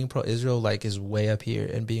 Like being pro-Israel is way up here,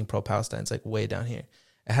 and being pro-Palestine is way down here.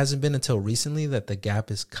 It hasn't been until recently that the gap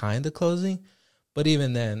is kind of closing, but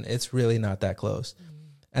even then, it's really not that close.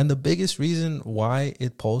 And the biggest reason why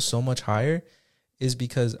it polls so much higher is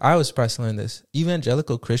because I was surprised to learn this.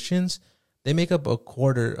 Evangelical Christians, they make up a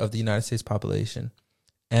quarter of the United States population.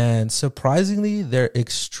 And surprisingly, they're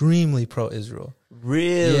extremely pro-Israel.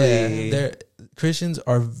 Really? Yeah, Christians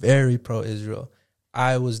are very pro-Israel.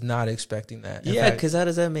 I was not expecting that. Yeah, because how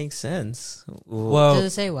does that make sense? Well, Does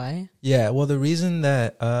it say why? Yeah, well, the reason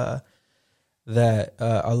that a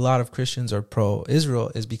lot of Christians are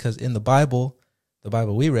pro-Israel is because in the Bible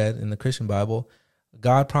we read, in the Christian Bible,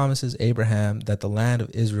 God promises Abraham that the land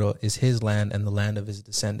of Israel is his land and the land of his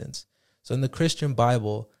descendants. So in the Christian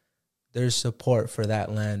Bible, there's support for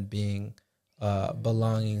that land being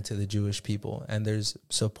belonging to the Jewish people, and there's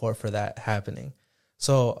support for that happening.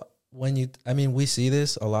 So we see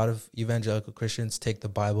this. A lot of evangelical Christians take the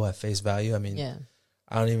Bible at face value. I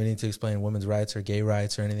don't even need to explain women's rights or gay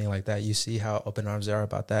rights or anything like that. You see how open arms they are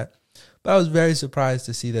about that. But I was very surprised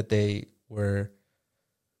to see that they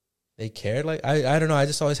cared. Like, I don't know. I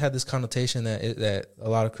just always had this connotation that a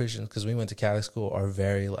lot of Christians, because we went to Catholic school, are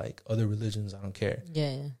very like other religions. I don't care.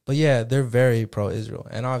 Yeah. But yeah, they're very pro-Israel.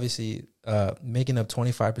 And obviously making up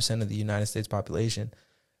 25% of the United States population,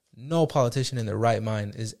 no politician in their right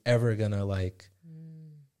mind is ever going to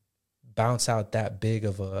bounce out that big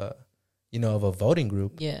of a voting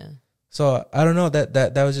group. Yeah. So I don't know,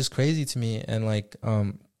 that was just crazy to me. And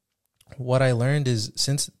what I learned is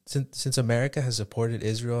since America has supported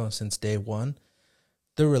Israel since day one,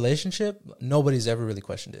 the relationship, nobody's ever really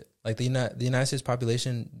questioned it. Like the United States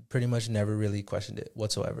population pretty much never really questioned it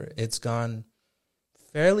whatsoever. It's gone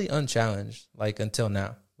fairly unchallenged, until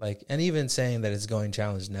now. And even saying that it's going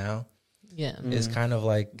challenged now, is kind of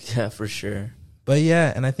yeah, for sure. But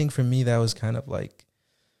yeah, and I think for me that was kind of I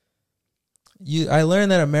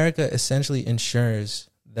learned that America essentially ensures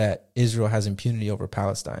that Israel has impunity over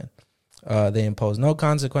Palestine. They impose no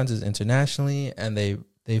consequences internationally, and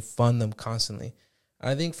they fund them constantly.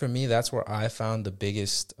 I think for me, that's where I found the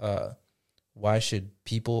biggest, why should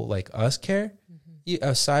people like us care?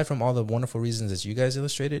 Aside from all the wonderful reasons that you guys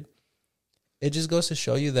illustrated, it just goes to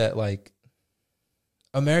show you that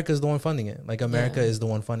America is the one funding it. America is the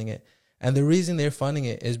one funding it. And the reason they're funding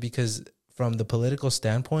it is because from the political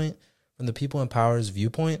standpoint, from the people in power's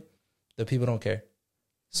viewpoint, the people don't care.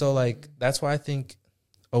 So that's why I think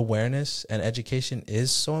awareness and education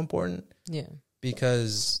is so important. Yeah.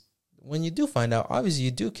 Because when you do find out, obviously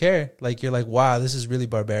you do care. You're wow, this is really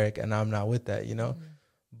barbaric and I'm not with that,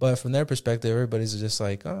 But from their perspective, everybody's just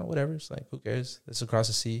like, oh, whatever. It's like, who cares? It's across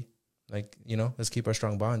the sea. Like, let's keep our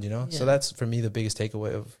strong bond, Yeah. So that's, for me, the biggest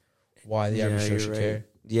takeaway of why the average Joe should care.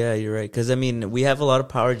 Yeah, you're right. Because, I mean, we have a lot of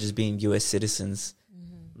power just being U.S. citizens.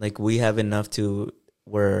 Like, we have enough to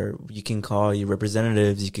where you can call your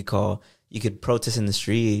representatives, you could protest in the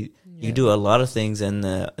street. You can do a lot of things. And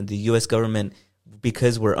the U.S. government,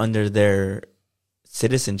 because we're under their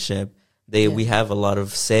citizenship, we have a lot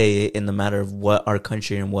of say in the matter of what our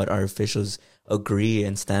country and what our officials agree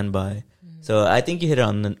and stand by. So I think you hit it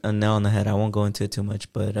on a nail on the head. I won't go into it too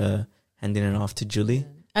much, but handing it off to Julie.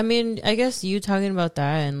 I mean, I guess you talking about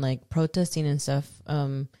that and like protesting and stuff.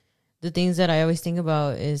 The things that I always think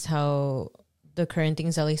about is how the current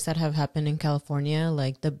things, at least that have happened in California,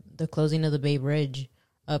 like the closing of the Bay Bridge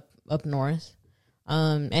up north,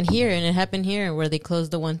 and it happened here where they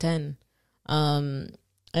closed the 110.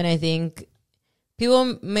 And I think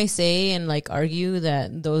people may say and like argue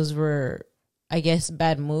that those were, I guess,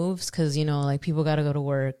 bad moves because, like people got to go to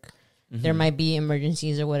work. There might be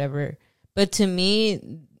emergencies or whatever. But to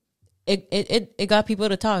me, it got people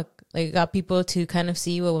to talk. Like, it got people to kind of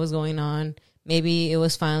see what was going on. Maybe it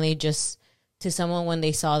was finally just to someone when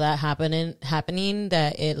they saw that happening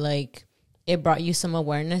that it brought you some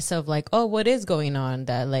awareness of like, oh, what is going on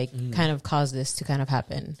that like kind of caused this to kind of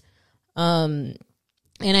happen.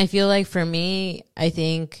 And I feel like for me, I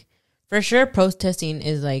think for sure protesting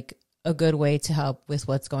is like a good way to help with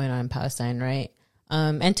what's going on in Palestine, right?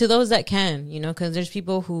 And to those that can, because there's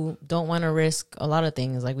people who don't want to risk a lot of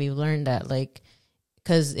things. Like, we've learned that, like,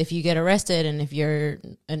 because if you get arrested and if you're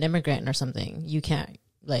an immigrant or something, you can't,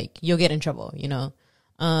 like, you'll get in trouble,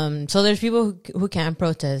 So there's people who can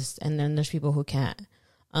protest, and then there's people who can't.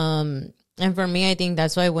 And for me, I think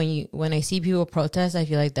that's why when I see people protest, I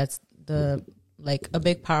feel like that's a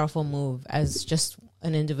big powerful move as just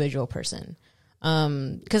an individual person.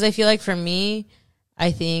 Because I feel like for me,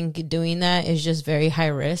 I think doing that is just very high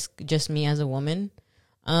risk, just me as a woman.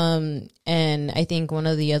 And I think one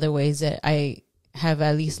of the other ways that I have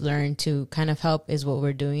at least learned to kind of help is what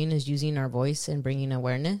we're doing is using our voice and bringing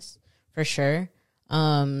awareness, for sure.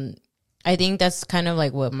 I think that's kind of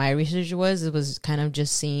like what my research was. It was kind of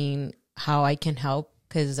just seeing how I can help,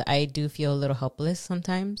 because I do feel a little helpless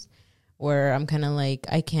sometimes, where I'm kind of like,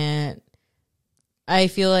 I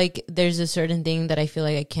feel like there's a certain thing that I feel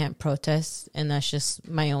like I can't protest, and that's just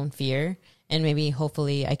my own fear. And maybe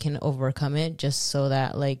hopefully I can overcome it just so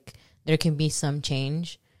that like there can be some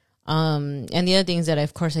change. And the other things that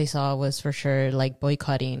of course I saw was for sure like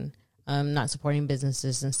boycotting, not supporting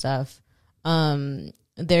businesses and stuff. There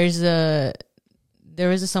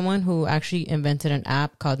was someone who actually invented an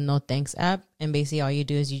app called No Thanks app, and basically all you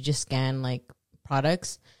do is you just scan like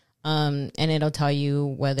products. And it'll tell you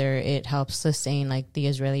whether it helps sustain like the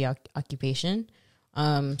Israeli occupation.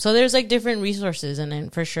 So there's like different resources, and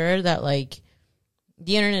then for sure that like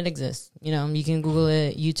the internet exists. You can Google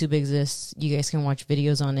it. YouTube exists. You guys can watch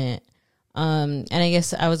videos on it. And I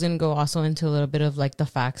guess I was gonna go also into a little bit of like the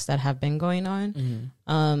facts that have been going on.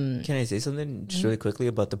 Can I say something just really quickly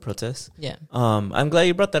about the protests? Yeah. I'm glad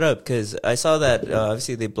you brought that up, because I saw that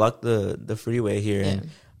obviously they blocked the freeway here, and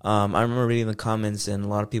I remember reading the comments and a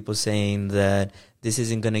lot of people saying that this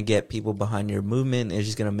isn't going to get people behind your movement. It's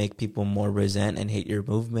just going to make people more resent and hate your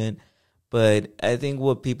movement. But I think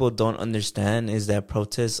what people don't understand is that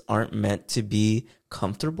protests aren't meant to be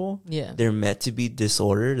comfortable. Yeah. They're meant to be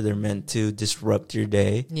disordered. They're meant to disrupt your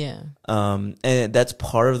day. Yeah. And that's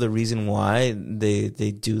part of the reason why they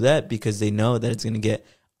do that, because they know that it's going to get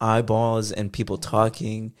eyeballs and people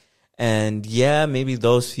talking. And yeah, maybe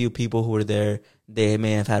those few people who were there, they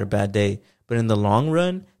may have had a bad day. But in the long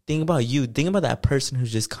run, think about you. Think about that person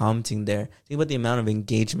who's just commenting there. Think about the amount of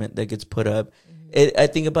engagement that gets put up. I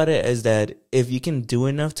think about it as that if you can do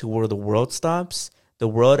enough to where the world stops, the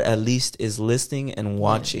world at least is listening and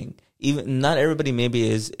watching. Even not everybody maybe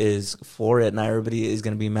is for it. Not everybody is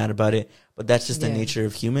going to be mad about it. But that's just the nature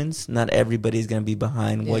of humans. Not everybody is going to be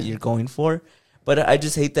behind what you're going for. But I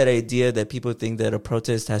just hate that idea that people think that a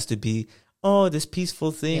protest has to be, oh, this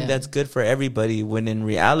peaceful thing that's good for everybody. When in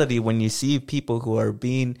reality, when you see people who are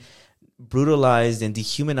being brutalized and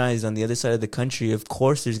dehumanized on the other side of the country, of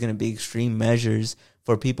course there's going to be extreme measures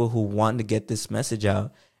for people who want to get this message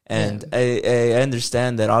out. And I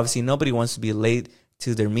understand that obviously nobody wants to be late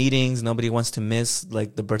to their meetings. Nobody wants to miss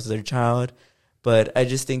like the birth of their child. But I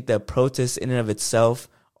just think that protests in and of itself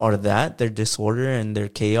are that. They're disorder and they're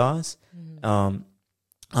chaos.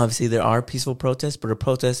 Obviously there are peaceful protests, but a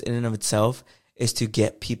protest in and of itself is to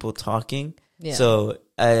get people talking. Yeah. So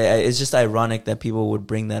it's just ironic that people would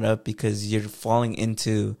bring that up, because you're falling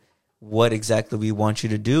into what exactly we want you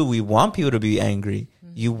to do. We want people to be angry.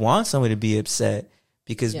 You want somebody to be upset,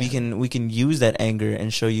 because we can use that anger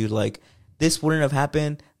and show you, like, this wouldn't have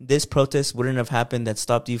happened. This protest wouldn't have happened that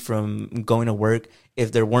stopped you from going to work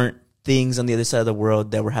if there weren't things on the other side of the world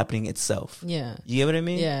that were happening itself. Yeah. You get what I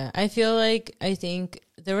mean? Yeah. I think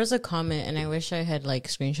there was a comment, and I wish I had like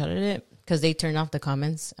screenshotted it, because they turned off the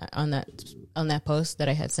comments on that post that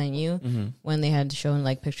I had sent you when they had shown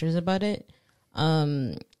like pictures about it.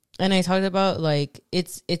 And I talked about like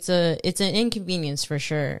it's an inconvenience for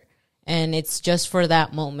sure, and it's just for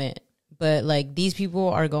that moment. But like these people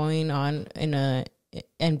are going on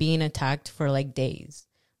and being attacked for like days.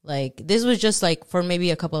 Like this was just like for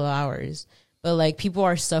maybe a couple of hours, but like people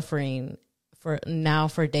are suffering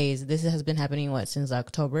for days. This has been happening since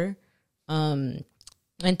October. And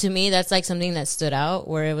to me, that's like something that stood out,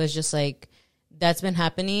 where it was just like that's been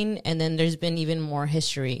happening, and then there's been even more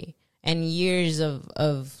history and years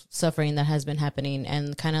of suffering that has been happening,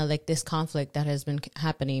 and kind of like this conflict that has been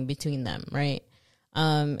happening between them, right?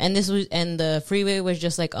 And the freeway was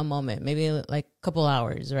just like a moment, maybe like a couple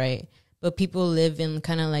hours, right? But people live in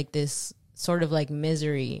kind of like this sort of like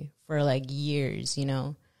misery for like years, you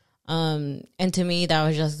know? And to me, that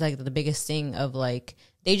was just like the biggest thing of like,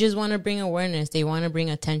 they just want to bring awareness. They want to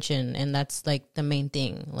bring attention. And that's like the main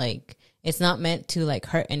thing. Like, it's not meant to like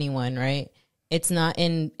hurt anyone, right? It's not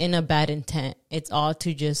in a bad intent. It's all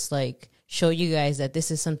to just like show you guys that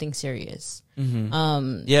this is something serious.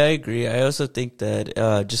 Yeah, I agree. I also think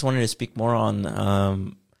that just wanted to speak more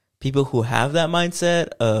on people who have that mindset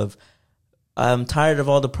of, I'm tired of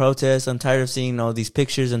all the protests. I'm tired of seeing all these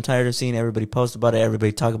pictures. I'm tired of seeing everybody post about it,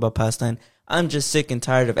 everybody talk about Palestine. I'm just sick and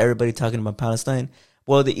tired of everybody talking about Palestine.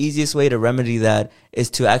 Well, the easiest way to remedy that is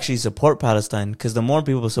to actually support Palestine, because the more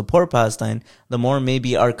people support Palestine, the more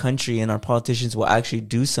maybe our country and our politicians will actually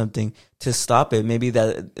do something to stop it. Maybe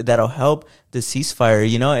that'll help the ceasefire.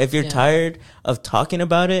 You know, if you're tired of talking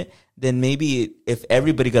about it, then maybe if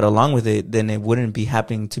everybody got along with it, then it wouldn't be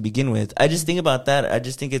happening to begin with. I just think about that. I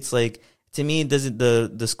just think it's like, to me,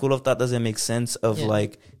 the school of thought doesn't make sense of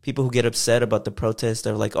like people who get upset about the protest.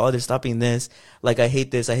 They're like, oh, they're stopping this. Like, I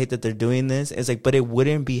hate this. I hate that they're doing this. It's like, but it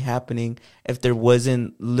wouldn't be happening if there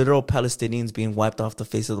wasn't literal Palestinians being wiped off the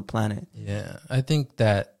face of the planet. Yeah, I think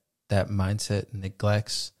that mindset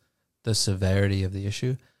neglects the severity of the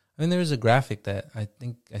issue. I mean, there was a graphic that I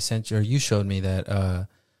think I sent you, or you showed me, that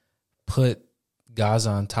put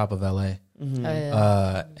Gaza on top of LA. And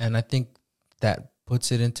I think that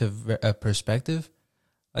puts it into a perspective.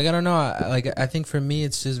 Like, I don't know. I think for me,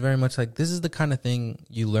 it's just very much like, this is the kind of thing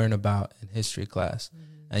you learn about in history class.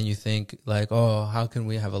 And you think like, oh, how can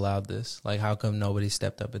we have allowed this? Like, how come nobody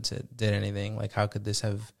stepped up and did anything? Like, how could this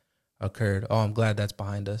have occurred? Oh, I'm glad that's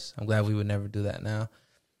behind us. I'm glad we would never do that now.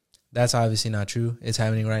 That's obviously not true. It's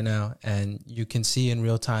happening right now. And you can see in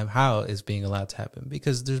real time how it's being allowed to happen,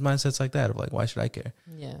 because there's mindsets like that of like, why should I care?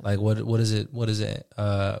 Yeah. Like, what does it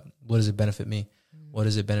benefit me? What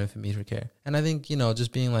does it benefit me to care? And I think,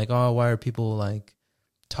 just being like, oh, why are people like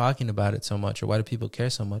talking about it so much, or why do people care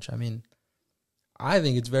so much? I mean, I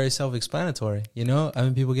think it's very self-explanatory, I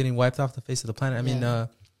mean, people getting wiped off the face of the planet. I mean,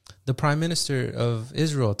 the prime minister of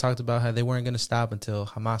Israel talked about how they weren't going to stop until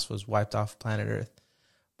Hamas was wiped off planet Earth.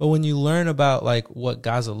 But when you learn about like what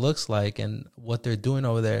Gaza looks like and what they're doing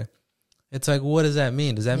over there, it's like, what does that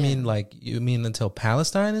mean? Does that mean like, you mean until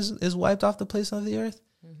Palestine is wiped off the face of the earth?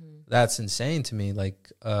 That's insane to me.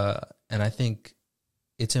 Like, and I think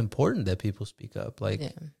it's important that people speak up. Like,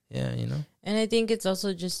 And I think it's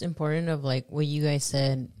also just important of like what you guys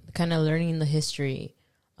said, kind of learning the history.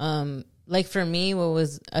 Like for me, what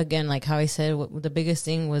was, again, like how I said, the biggest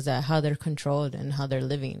thing was that how they're controlled and how they're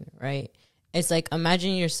living, right? It's like,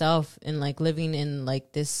 imagine yourself in like living in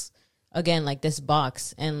like this, again, like this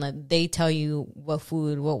box, and like they tell you what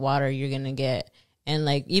food, what water you're going to get. And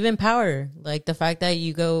like even power, like the fact that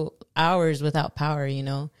you go hours without power,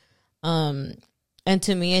 and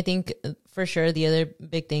to me, I think for sure the other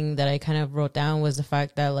big thing that I kind of wrote down was the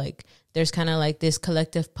fact that like there's kind of like this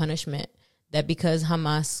collective punishment, that because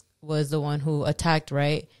Hamas was the one who attacked,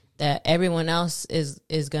 right, that everyone else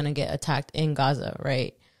is going to get attacked in Gaza,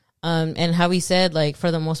 right? And how we said, like,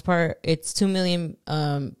 for the most part, it's 2 million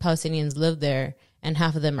Palestinians live there, and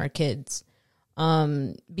half of them are kids.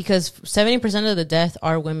 Because 70% of the death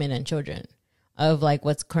are women and children of like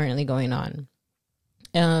what's currently going on.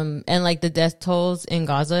 And like the death tolls in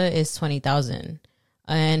Gaza is 20,000,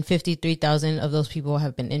 and 53,000 of those people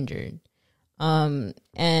have been injured.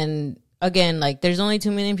 And again, like there's only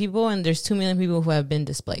 2 million people, and there's 2 million people who have been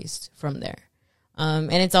displaced from there.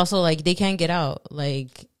 And it's also like they can't get out.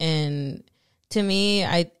 Like, and to me,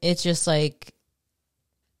 it's just like,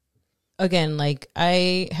 again, like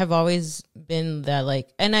I have always been that like,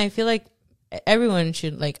 and I feel like everyone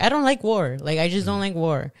should like, I don't like war. Like I just don't like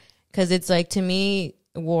war, because it's like, to me,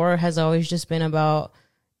 war has always just been about,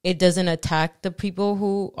 it doesn't attack the people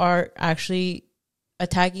who are actually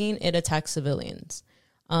attacking, it attacks civilians.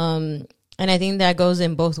 And I think that goes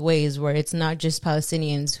in both ways, where it's not just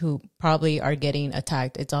Palestinians who probably are getting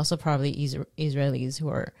attacked. It's also probably Israelis who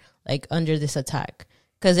are like under this attack,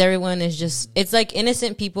 because everyone is just, it's like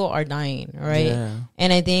innocent people are dying, right? Yeah.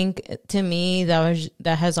 And I think, to me,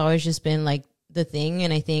 that has always just been like the thing.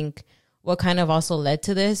 And I think what kind of also led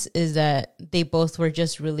to this is that they both were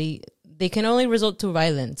just really, they can only result to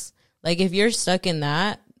violence. Like if you're stuck in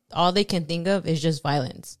that, all they can think of is just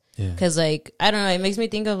violence. Because like, I don't know, it makes me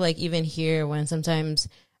think of like, even here, when sometimes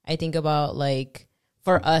I think about like,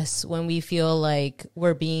 for us, when we feel like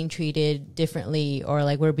we're being treated differently, or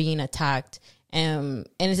like we're being attacked, and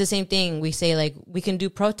it's the same thing. We say like, we can do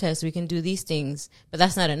protests, we can do these things, but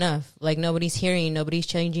that's not enough. Like nobody's hearing, nobody's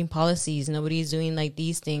changing policies, nobody's doing like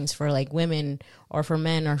these things for like women or for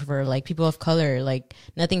men or for like people of color. Like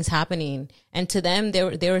nothing's happening. And to them,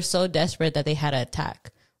 they were so desperate that they had to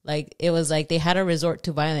attack. Like it was like they had to resort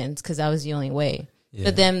to violence because that was the only way. Yeah.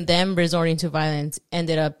 But them resorting to violence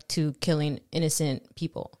ended up to killing innocent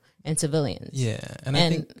people and civilians. Yeah, and I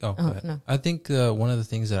think I think one of the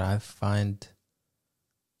things that I find,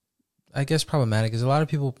 I guess, problematic is a lot of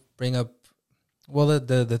people bring up, well,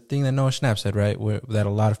 the thing that Noah Schnapp said, right, that a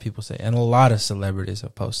lot of people say, and a lot of celebrities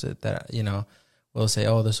have posted that, you know, will say,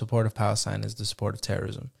 oh, the support of Palestine is the support of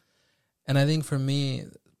terrorism. And I think for me,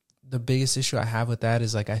 the biggest issue I have with that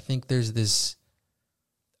is like, I think there's this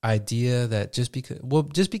idea that just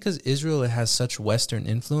because Israel has such Western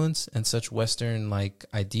influence and such Western like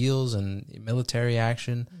ideals and military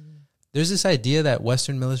action, there's this idea that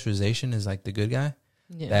Western militarization is like the good guy,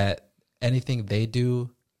 that anything they do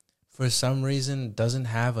for some reason doesn't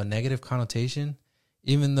have a negative connotation,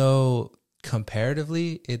 even though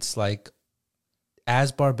comparatively it's like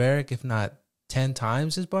as barbaric, if not 10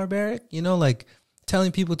 times as barbaric, you know, like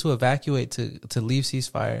telling people to evacuate, to leave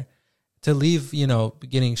ceasefire, to leave, you know,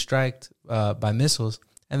 getting striked by missiles,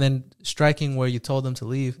 and then striking where you told them to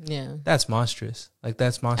leave. Yeah. That's monstrous. Like,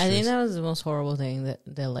 that's monstrous. I think that was the most horrible thing that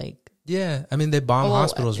they're like. Yeah. I mean, they bomb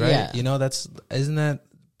hospitals, right? Yeah. You know, isn't that,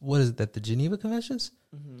 what is it, that the Geneva Conventions?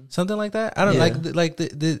 Mm-hmm. Something like that? I don't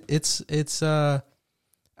it's I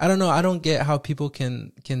don't know. I don't get how people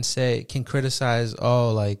can criticize,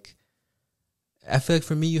 oh, like, I feel like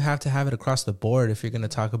for me, you have to have it across the board if you're going to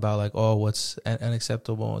talk about like, oh, what's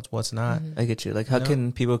unacceptable and what's not. I get you. Like, how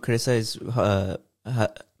can people criticize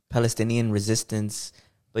Palestinian resistance,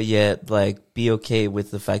 but yet like be okay with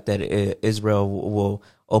the fact that Israel will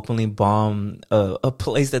openly bomb a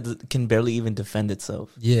place that can barely even defend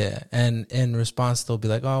itself? Yeah, and in response, they'll be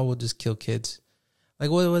like, oh, we'll just kill kids. Like,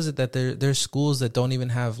 what was it that there's schools that don't even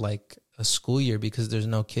have like a school year because there's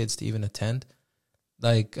no kids to even attend?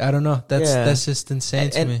 Like, I don't know. That's just insane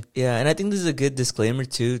to me. Yeah, and I think this is a good disclaimer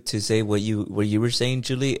too, to say what you were saying,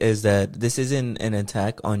 Julie, is that this isn't an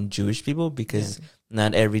attack on Jewish people, because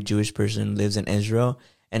not every Jewish person lives in Israel,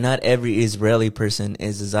 and not every Israeli person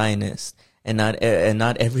is a Zionist, and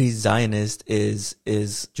not every Zionist is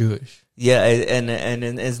Jewish. Yeah, and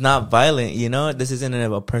it's not violent. You know, this isn't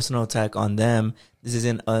a personal attack on them. This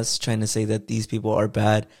isn't us trying to say that these people are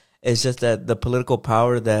bad. It's just that the political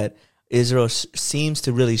power that Israel seems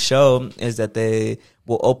to really show is that they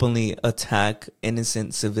will openly attack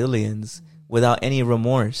innocent civilians without any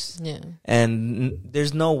remorse. Yeah. And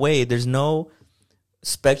there's no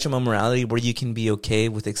spectrum of morality where you can be okay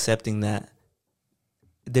with accepting that.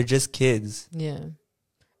 They're just kids. Yeah.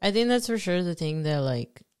 I think that's for sure the thing that,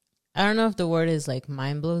 like, I don't know if the word is like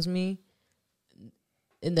mind blows me,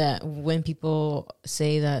 that when people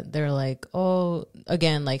say that they're like, oh,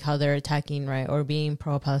 again, like how they're attacking, right, or being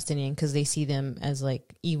pro-Palestinian because they see them as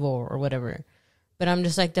like evil or whatever. But I'm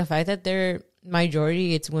just like, the fact that they're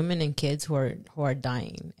majority, it's women and kids who are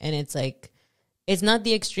dying, and it's like, it's not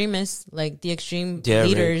the extremists, like the extreme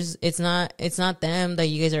leaders. Right. It's not them that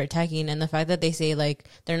you guys are attacking. And the fact that they say like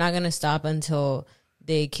they're not gonna stop until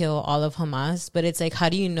they kill all of Hamas, but it's like, how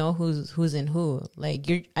do you know who's in who? Like,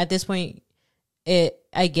 you're at this point.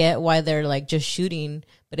 I get why they're like just shooting,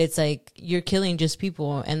 but it's like you're killing just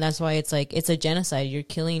people, and that's why it's like it's a genocide. You're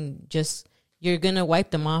killing you're gonna wipe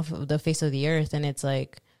them off of the face of the earth, and it's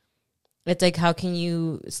like how can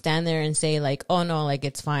you stand there and say like, oh no, like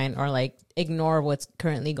it's fine, or like ignore what's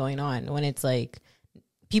currently going on when it's like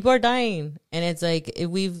people are dying, and it's like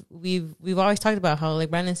we've always talked about how, like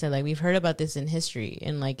Brandon said, like we've heard about this in history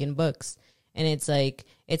and like in books, and it's like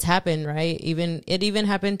it's happened, right? It even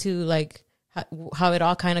happened to like how it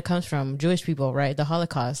all kind of comes from Jewish people, right? The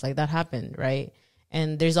Holocaust, like that happened, right?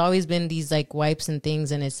 And there's always been these like wipes and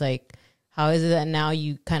things, and it's like, how is it that now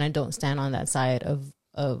you kind of don't stand on that side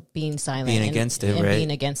of being silent, being against it, and right?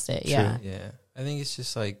 being against it, yeah. Yeah. I think it's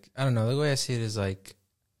just like, I don't know, the way I see it is like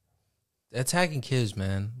attacking kids,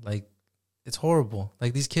 man. Like, it's horrible.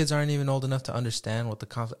 Like, these kids aren't even old enough to understand what the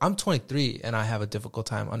conflict. I'm 23 and I have a difficult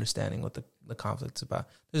time understanding what the conflict's about.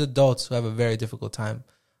 There's adults who have a very difficult time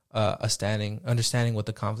understanding what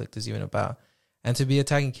the conflict is even about. And to be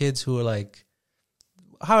attacking kids who are like,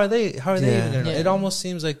 how are they even gonna know? It almost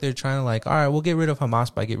seems like they're trying to like, all right, we'll get rid of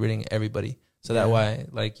Hamas by getting rid of everybody. So that way,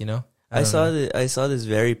 like, you know. I saw this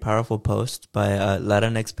very powerful post by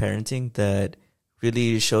Latinx Parenting that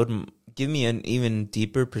really give me an even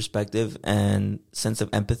deeper perspective and sense of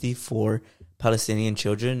empathy for Palestinian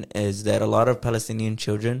children, is that a lot of Palestinian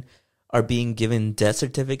children are being given death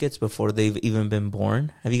certificates before they've even been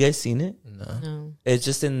born. Have you guys seen it? No. It's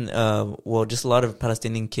just just a lot of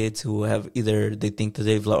Palestinian kids who have either they think that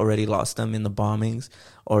they've already lost them in the bombings,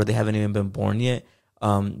 or they haven't even been born yet.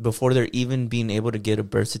 Before they're even being able to get a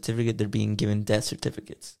birth certificate, they're being given death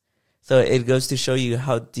certificates. So it goes to show you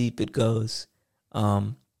how deep it goes.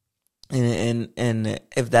 And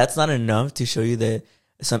if that's not enough to show you that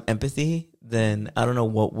some empathy, then I don't know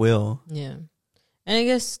what will. Yeah. And I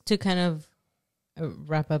guess to kind of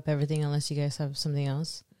wrap up everything, unless you guys have something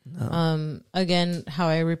else. No. Again, how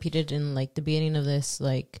I repeated in like the beginning of this,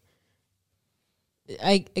 like,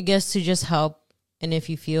 I guess to just help. And if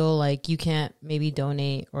you feel like you can't maybe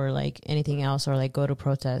donate or like anything else, or like go to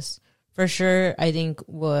protests, for sure, I think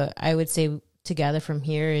what I would say to gather from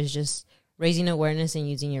here is just raising awareness and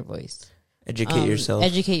using your voice. Educate yourself.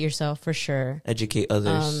 Educate yourself, for sure. Educate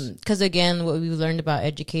others. Because again, what we've learned about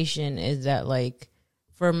education is that like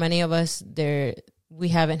for many of us, we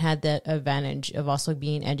haven't had that advantage of also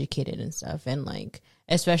being educated and stuff. And like,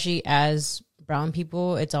 especially as brown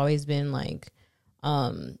people, it's always been like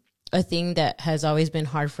a thing that has always been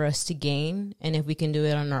hard for us to gain. And if we can do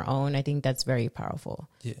it on our own, I think that's very powerful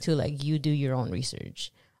to like you do your own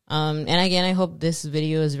research. And again, I hope this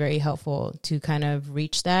video is very helpful to kind of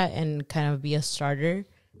reach that and kind of be a starter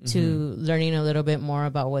to learning a little bit more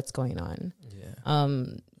about what's going on. Yeah.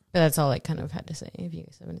 But that's all I kind of had to say. If you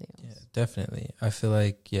guys have anything else. Yeah, definitely. I feel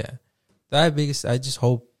like, I just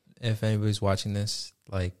hope if anybody's watching this,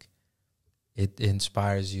 like, it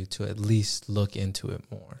inspires you to at least look into it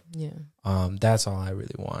more. Yeah. That's all I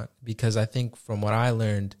really want. Because I think from what I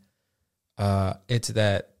learned, it's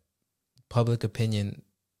that public opinion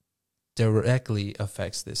directly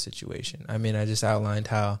affects this situation. I mean, I just outlined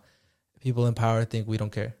how people in power think we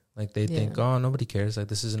don't care. Like, they think, oh, nobody cares. Like,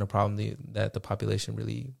 this isn't a problem that the population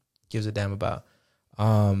really gives a damn about.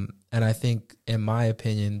 And I think, in my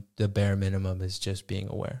opinion, the bare minimum is just being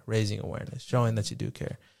aware, raising awareness, showing that you do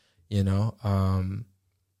care, you know?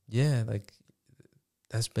 Like,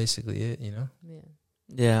 that's basically it, you know?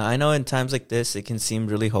 Yeah, I know in times like this, it can seem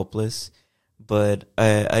really hopeless, but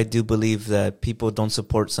I do believe that people don't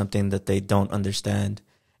support something that they don't understand.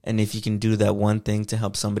 And if you can do that one thing to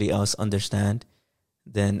help somebody else understand,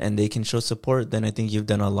 and they can show support, then I think you've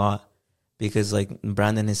done a lot. Because like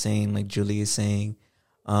Brandon is saying, like Julie is saying,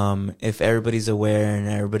 if everybody's aware and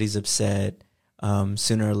everybody's upset,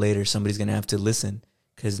 sooner or later somebody's going to have to listen,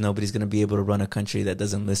 because nobody's going to be able to run a country that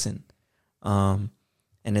doesn't listen. And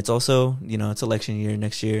it's also, it's election year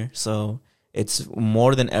next year. So it's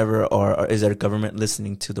more than ever, or is our government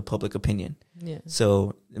listening to the public opinion? Yeah.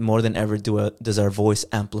 So more than ever does our voice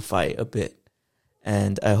amplify a bit.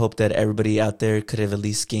 And I hope that everybody out there could have at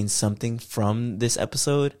least gained something from this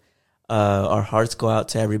episode. Our hearts go out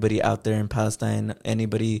to everybody out there in Palestine,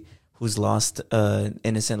 anybody who's lost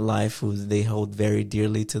innocent life, who they hold very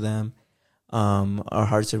dearly to them. Our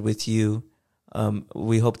hearts are with you.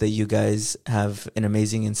 We hope that you guys have an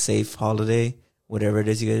amazing and safe holiday, whatever it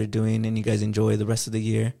is you guys are doing, and you guys enjoy the rest of the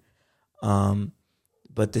year.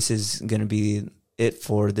 But this is going to be it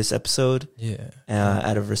for this episode.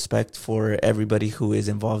 Out of respect for everybody who is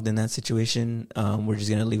involved in that situation, we're just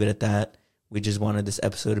going to leave it at that. We just wanted this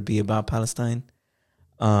episode to be about Palestine.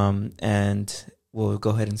 And we'll go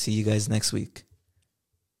ahead and see you guys next week.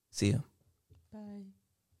 See ya.